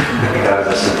 God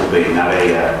is a simple being, not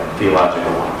a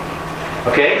theological one.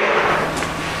 Okay?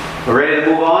 We're ready to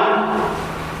move on?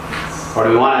 Or do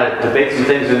we want to debate some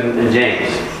things in James?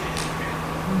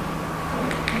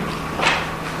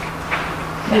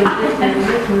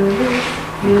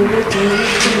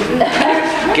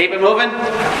 Keep it moving?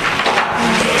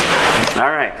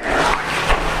 All right. I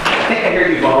think I hear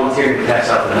you volunteering to pass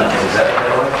out the nuts. Is that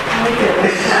what?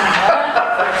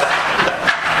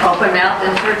 Open mouth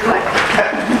and third foot.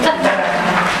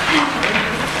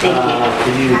 Thank you.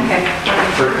 Okay.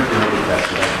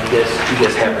 You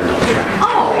guys have the notes, right?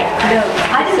 Oh, no.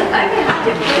 I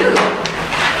didn't too.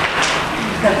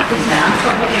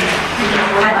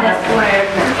 That's where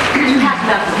you have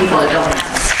to have people that don't have.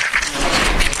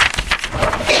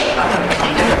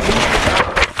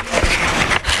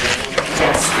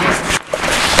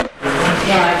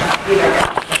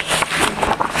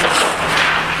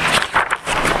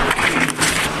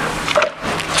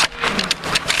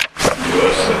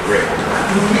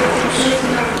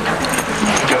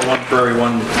 Got one for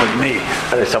everyone with me.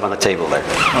 There's some on the table there.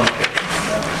 Okay.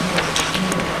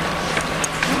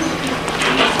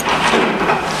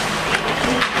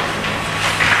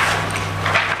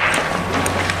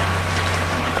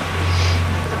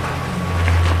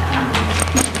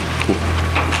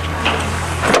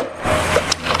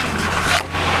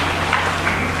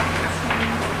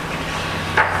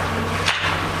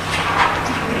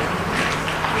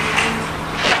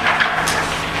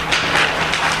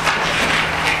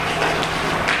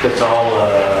 It's all,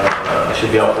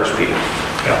 should be all First Peter.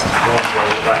 Yeah,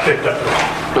 I picked up wrong.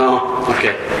 Oh,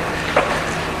 okay.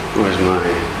 Where's mine?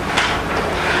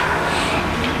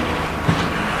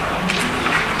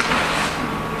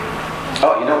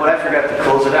 Oh, you know what? I forgot to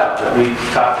close it out, but we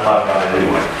talked a lot about it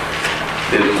anyway.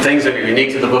 The things that are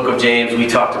unique to the book of James, we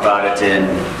talked about it in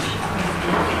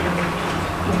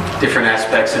different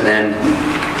aspects, and then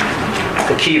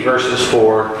the key verses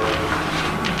for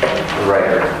the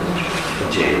writer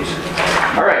of James.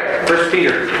 All right, 1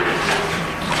 Peter.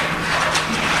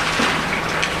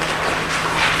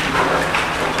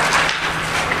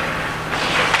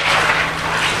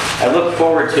 I look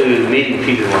forward to meeting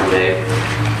Peter one day,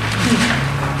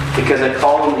 because I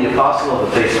call him the apostle of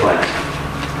the face plant.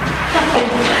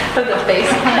 For the face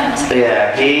plant?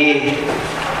 Yeah, he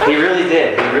really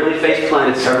did. He really face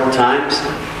planted several times,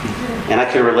 and I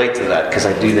can relate to that because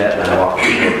I do that when I walk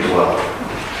through the as well.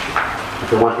 But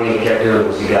the one thing he kept doing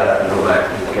was he got up and go back.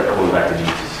 He kept going back to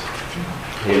Jesus.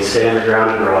 He didn't stay on the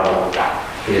ground and grovel.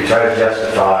 He didn't try to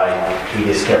justify. He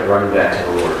just kept running back to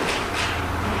the Lord.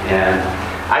 And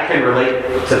I can relate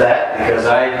to that because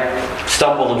I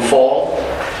stumble and fall,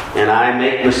 and I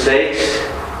make mistakes.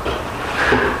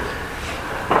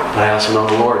 But I also know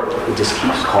the Lord, He just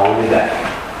keeps calling me back.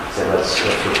 He said, let's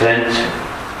repent.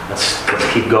 Let's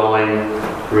keep going.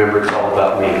 Remember, it's all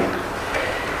about me.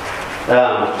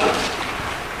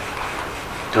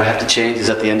 Do I have to change? Is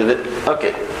that the end of it?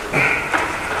 Okay.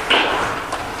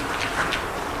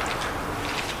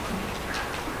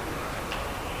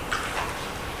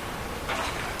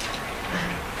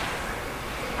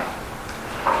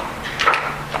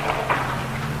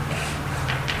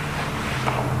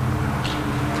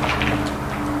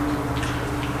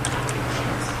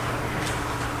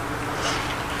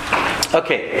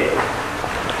 Okay.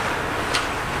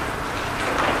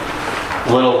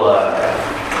 A little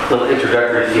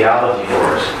introductory theology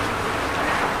for us.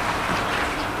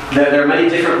 There are many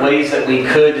different ways that we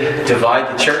could divide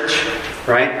the church,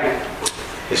 right?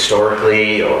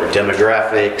 Historically, or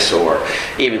demographics, or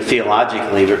even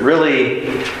theologically, but really,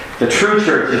 the true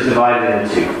church is divided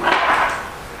into two.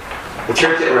 The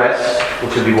church at rest,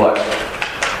 which would be what?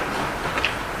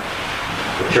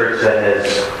 The church that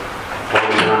has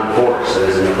holding on force, that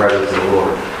is in the presence of the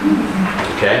Lord.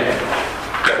 Okay?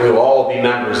 That we will all be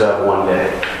members of one day.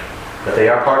 But they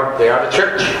are the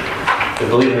church. We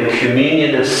believe in the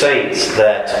communion of saints,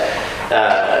 that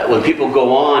when people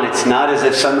go on, it's not as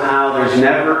if somehow there's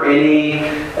never any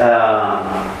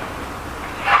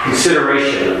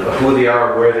consideration of who they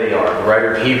are or where they are. The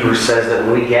writer of Hebrews says that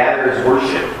when we gather as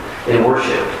worship,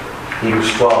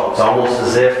 Hebrews 12, it's almost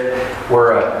as if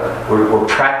we're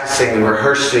practicing and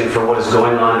rehearsing for what is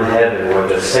going on in heaven, where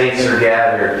the saints are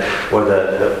gathered, where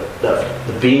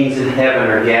the beings in heaven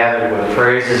are gathered, where the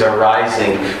praises are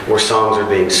rising, where songs are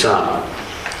being sung.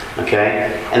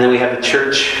 Okay? And then we have the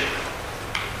church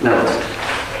militant.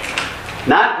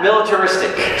 Not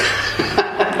militaristic.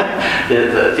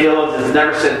 The theologians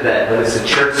never said that, but it's the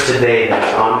church today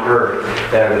that's on earth,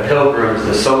 that are the pilgrims,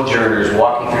 the sojourners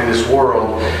walking through this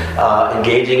world,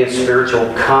 engaging in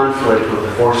spiritual conflict with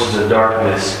the forces of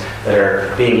darkness that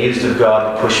are being used of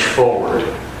God to push forward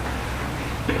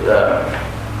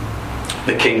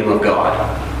the kingdom of God.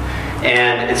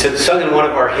 And it's sung in one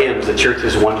of our hymns, The Church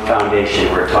is One Foundation,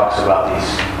 where it talks about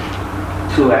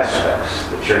these two aspects,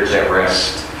 the church at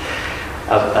rest.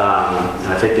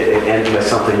 I think it ends with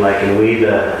something like, and we,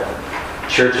 the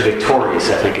church victorious,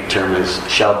 I think the term is,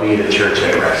 shall be the church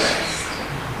at rest.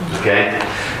 Okay?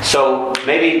 So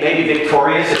maybe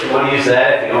victorious, if you want to use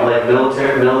that, if you don't like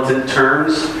militant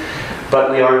terms,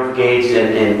 but we are engaged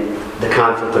in the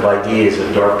conflict of ideas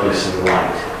of darkness and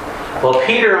light. Well,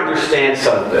 Peter understands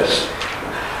some of this.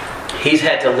 He's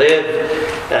had to live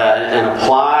and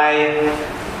apply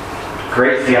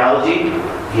great theology.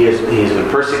 He has been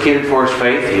persecuted for his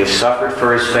faith. He has suffered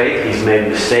for his faith. He's made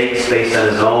mistakes based on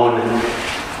his own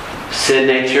sin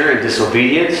nature and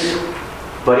disobedience.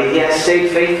 But he has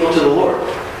stayed faithful to the Lord.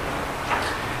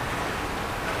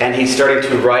 And he's starting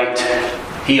to write.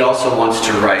 He also wants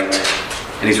to write.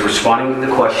 And he's responding to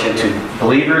the question to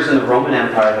believers in the Roman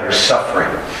Empire that are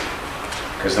suffering.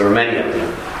 Because there were many of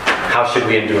them. How should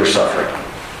we endure suffering?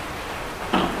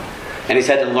 And he's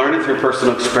had to learn it through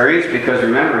personal experience because,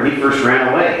 remember, he first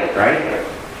ran away, right?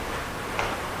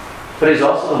 But he's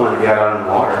also the one that got out on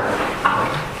the water.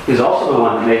 He's also the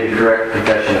one that made the correct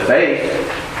confession of faith.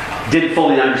 Didn't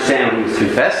fully understand what he was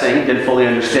confessing. Didn't fully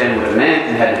understand what it meant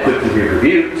and had to quickly be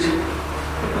rebuked.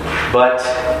 But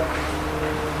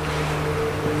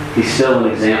he's still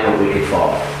an example we could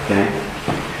follow. Okay?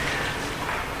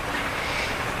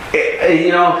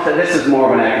 You know, this is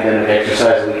more of an academic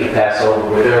exercise that we can pass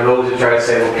over. There are those who try to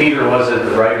say, well, Peter wasn't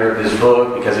the writer of this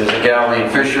book because he was a Galilean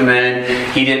fisherman.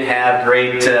 He didn't have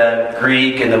great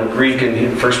Greek, and the Greek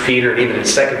in 1 Peter, even in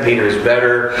 2 Peter, is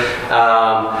better.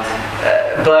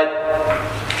 But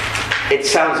it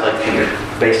sounds like Peter,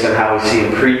 based on how we see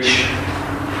him preach.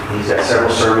 He's got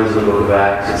several sermons in the book of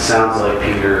Acts. It sounds like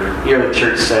Peter. Here the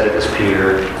church said it was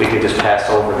Peter. We could just pass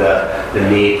over the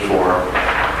need for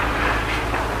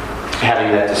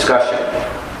having that discussion.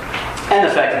 And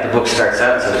the fact that the book starts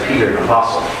out and says Peter, an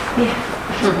apostle.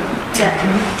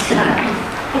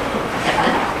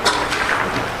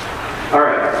 All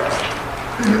right.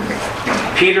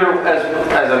 Peter,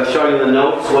 as I'm showing you the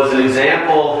notes, was an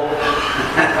example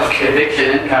of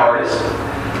conviction and cowardice.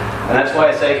 And that's why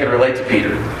I say I can relate to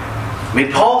Peter. I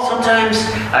mean, Paul, sometimes,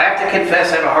 I have to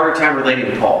confess, I have a harder time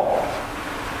relating to Paul.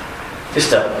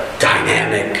 Just a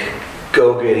dynamic,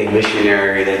 go-getting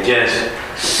missionary that just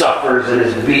suffers and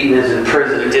is beaten, is in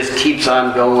prison, and just keeps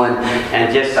on going,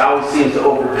 and just always seems to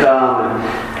overcome.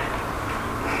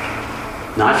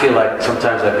 Now I feel like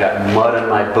sometimes I've got mud on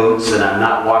my boots, and I'm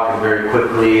not walking very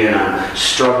quickly, and I'm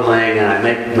struggling, and I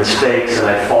make mistakes, and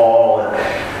I fall.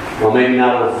 Well, maybe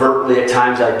not overtly. At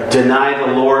times I deny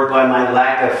the Lord by my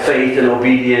lack of faith and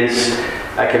obedience.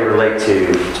 I can relate to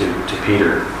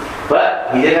Peter. But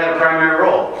he did have a primary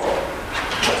role.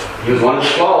 He was one of the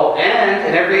 12, and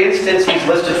in every instance, he's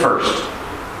listed first.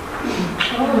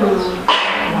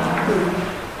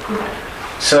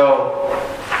 So,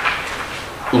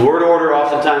 word order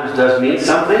oftentimes does mean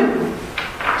something.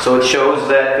 So it shows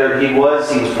that he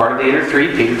was part of the inner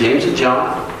three, Peter, James, and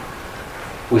John.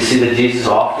 We see that Jesus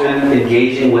often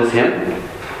engaging with him.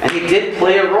 And he did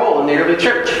play a role in the early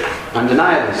church.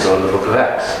 Undeniably so in the book of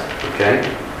Acts. Okay?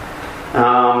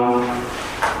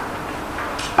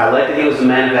 I like that he was a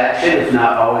man of action, if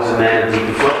not always a man of deep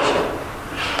reflection.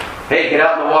 Hey, get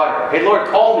out in the water. Hey, Lord,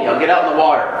 call me. I'll get out in the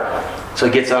water. So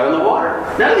he gets out in the water.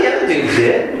 None of the other dudes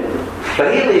did.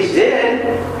 But he at least did.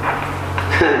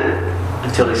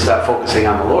 Until he stopped focusing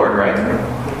on the Lord, right?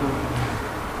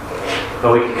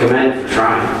 But we can commend him for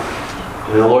trying.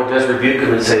 And the Lord does rebuke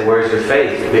him and say, where's your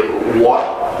faith?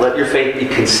 Let your faith be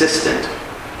consistent.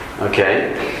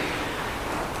 Okay?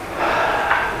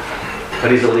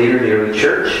 But he's a leader in the early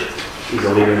church. He's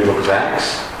a leader in the book of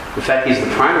Acts. In fact, he's the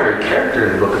primary character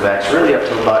in the book of Acts, really up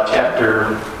to about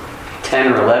chapter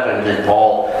 10 or 11, and then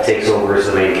Paul takes over as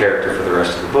the main character for the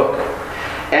rest of the book.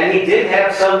 And he did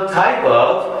have some type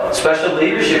of special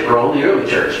leadership role in the early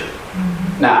church.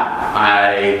 Now,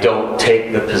 I don't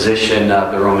take the position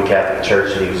of the Roman Catholic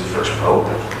Church that he was the first pope.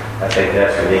 I think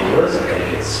that's ridiculous. I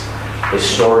think it's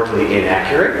historically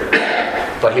inaccurate.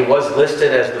 But he was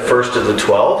listed as the first of the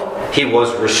 12. He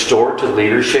was restored to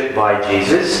leadership by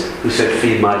Jesus, who said,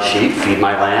 feed my sheep, feed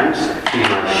my lambs, feed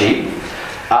my sheep.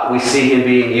 We see him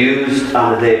being used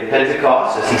on the day of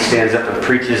Pentecost as he stands up and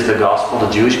preaches the gospel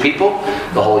to Jewish people.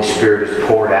 The Holy Spirit is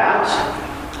poured out.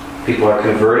 People are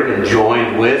converted and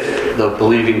joined with the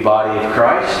believing body of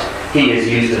Christ. He is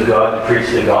used of God to preach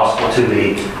the gospel to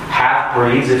the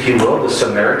half-breeds, if you will, the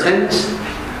Samaritans.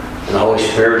 And the Holy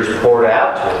Spirit is poured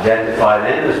out to identify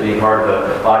them as being part of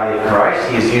the body of Christ.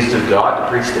 He is used of God to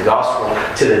preach the gospel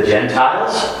to the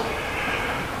Gentiles.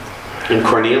 In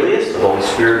Cornelius, the Holy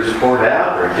Spirit is poured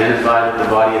out or identified with the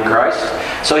body of Christ.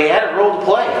 So he had a role to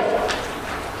play.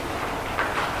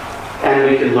 And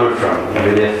we can learn from him,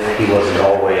 even if he wasn't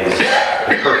always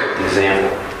the perfect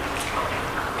example.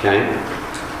 Okay?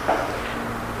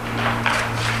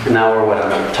 And now we're on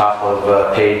the top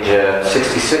of page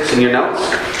 66 in your notes.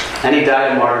 And he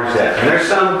died a martyr's death. And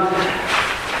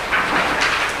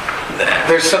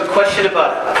there's some question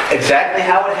about exactly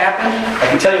how it happened. I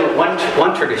can tell you what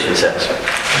one tradition says.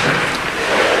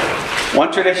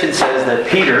 One tradition says that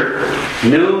Peter,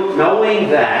 knowing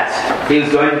that he was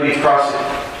going to be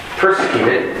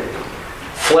persecuted,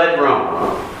 fled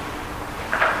Rome.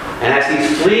 And as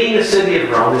he's fleeing the city of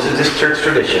Rome, this is this church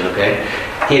tradition, okay?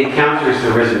 He encounters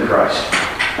the risen Christ.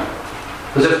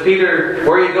 He says, Peter,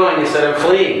 where are you going? He said, I'm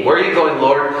fleeing. Where are you going,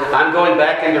 Lord? I'm going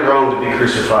back into Rome to be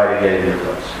crucified again in your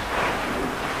place.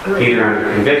 Peter,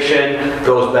 under conviction,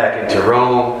 goes back into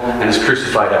Rome and is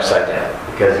crucified upside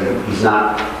down because he's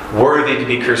not worthy to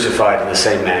be crucified in the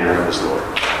same manner of his Lord.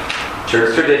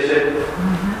 Church tradition.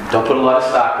 Don't put a lot of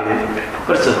stock in it.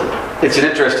 But it's an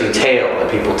interesting tale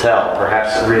that people tell,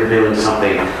 perhaps revealing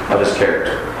something of his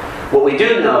character. What we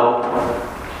do know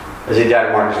is he died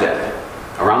a martyr's death.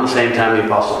 Around the same time the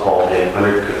Apostle Paul did,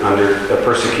 under the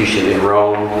persecution in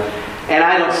Rome. And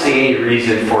I don't see any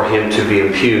reason for him to be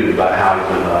impugned about how he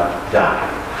would die.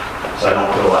 So I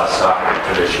don't put a lot of stock in the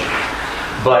tradition.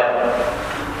 But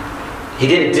he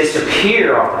didn't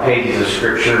disappear off the pages of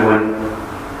Scripture when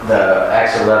the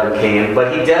Acts 11 came,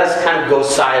 but he does kind of go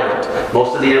silent.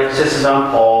 Most of the emphasis is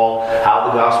on Paul, how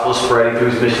the gospel is spreading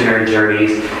through his missionary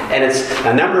journeys, and it's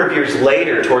a number of years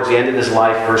later, towards the end of his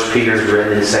life, 1 Peter is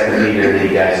written, and 2 Peter, and then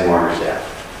he dies a martyr's death.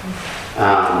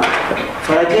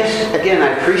 But I guess, again, I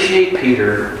appreciate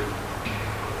Peter.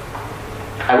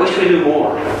 I wish we knew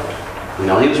more. We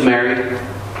know he was married.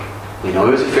 We know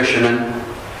he was a fisherman.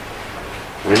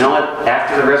 We know that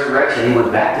after the resurrection, he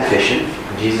went back to fishing.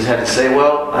 And Jesus had to say,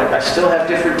 well, I still have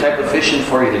different type of fishing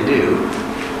for you to do.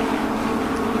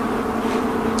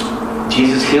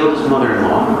 Jesus healed his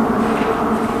mother-in-law.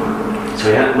 So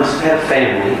he must have had a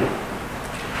family.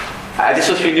 I just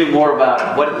wish we knew more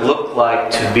about what it looked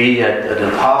like to be an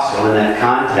apostle in that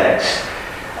context.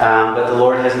 But the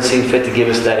Lord hasn't seen fit to give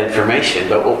us that information.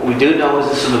 But what we do know is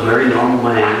this is a very normal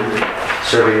man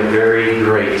serving a very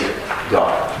great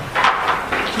God.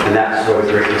 And that's where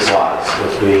the greatness lies,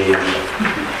 with being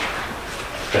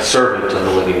a servant of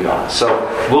the living God. So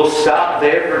we'll stop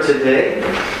there for today.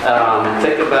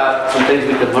 Think about some things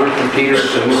we could learn from Peter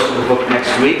as we move through the book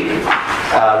next week.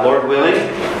 Lord willing,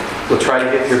 we'll try to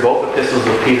get through both epistles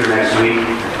of Peter next week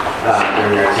in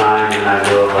their time, and I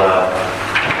will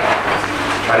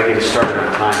try to get it started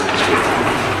on time next week.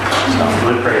 So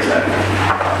let me pray a second.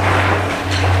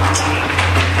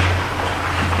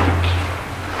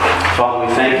 Father,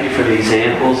 we thank you for the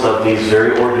examples of these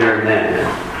very ordinary men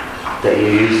that you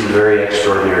use in very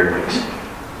extraordinary ways.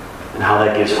 And how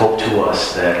that gives hope to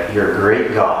us that you're a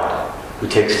great God who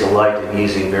takes delight in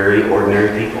using very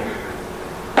ordinary people.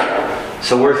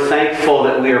 So we're thankful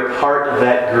that we are part of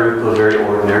that group of very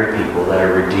ordinary people that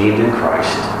are redeemed in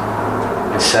Christ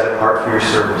and set apart for your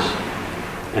service.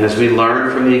 And as we learn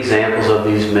from the examples of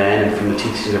these men and from the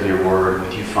teaching of your word,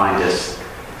 would you find us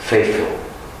faithful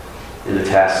in the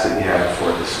tasks that you have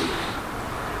before this week.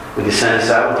 Would you send us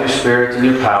out with your Spirit and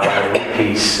your power and your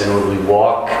peace, and would we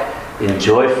walk in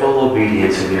joyful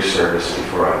obedience in your service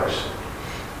before others?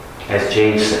 As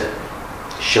James said,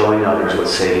 showing others what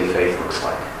saving faith looks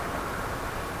like.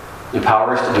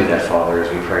 Empower us to do that, Father, as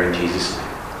we pray in Jesus' name.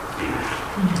 Amen.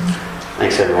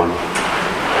 Thanks, everyone.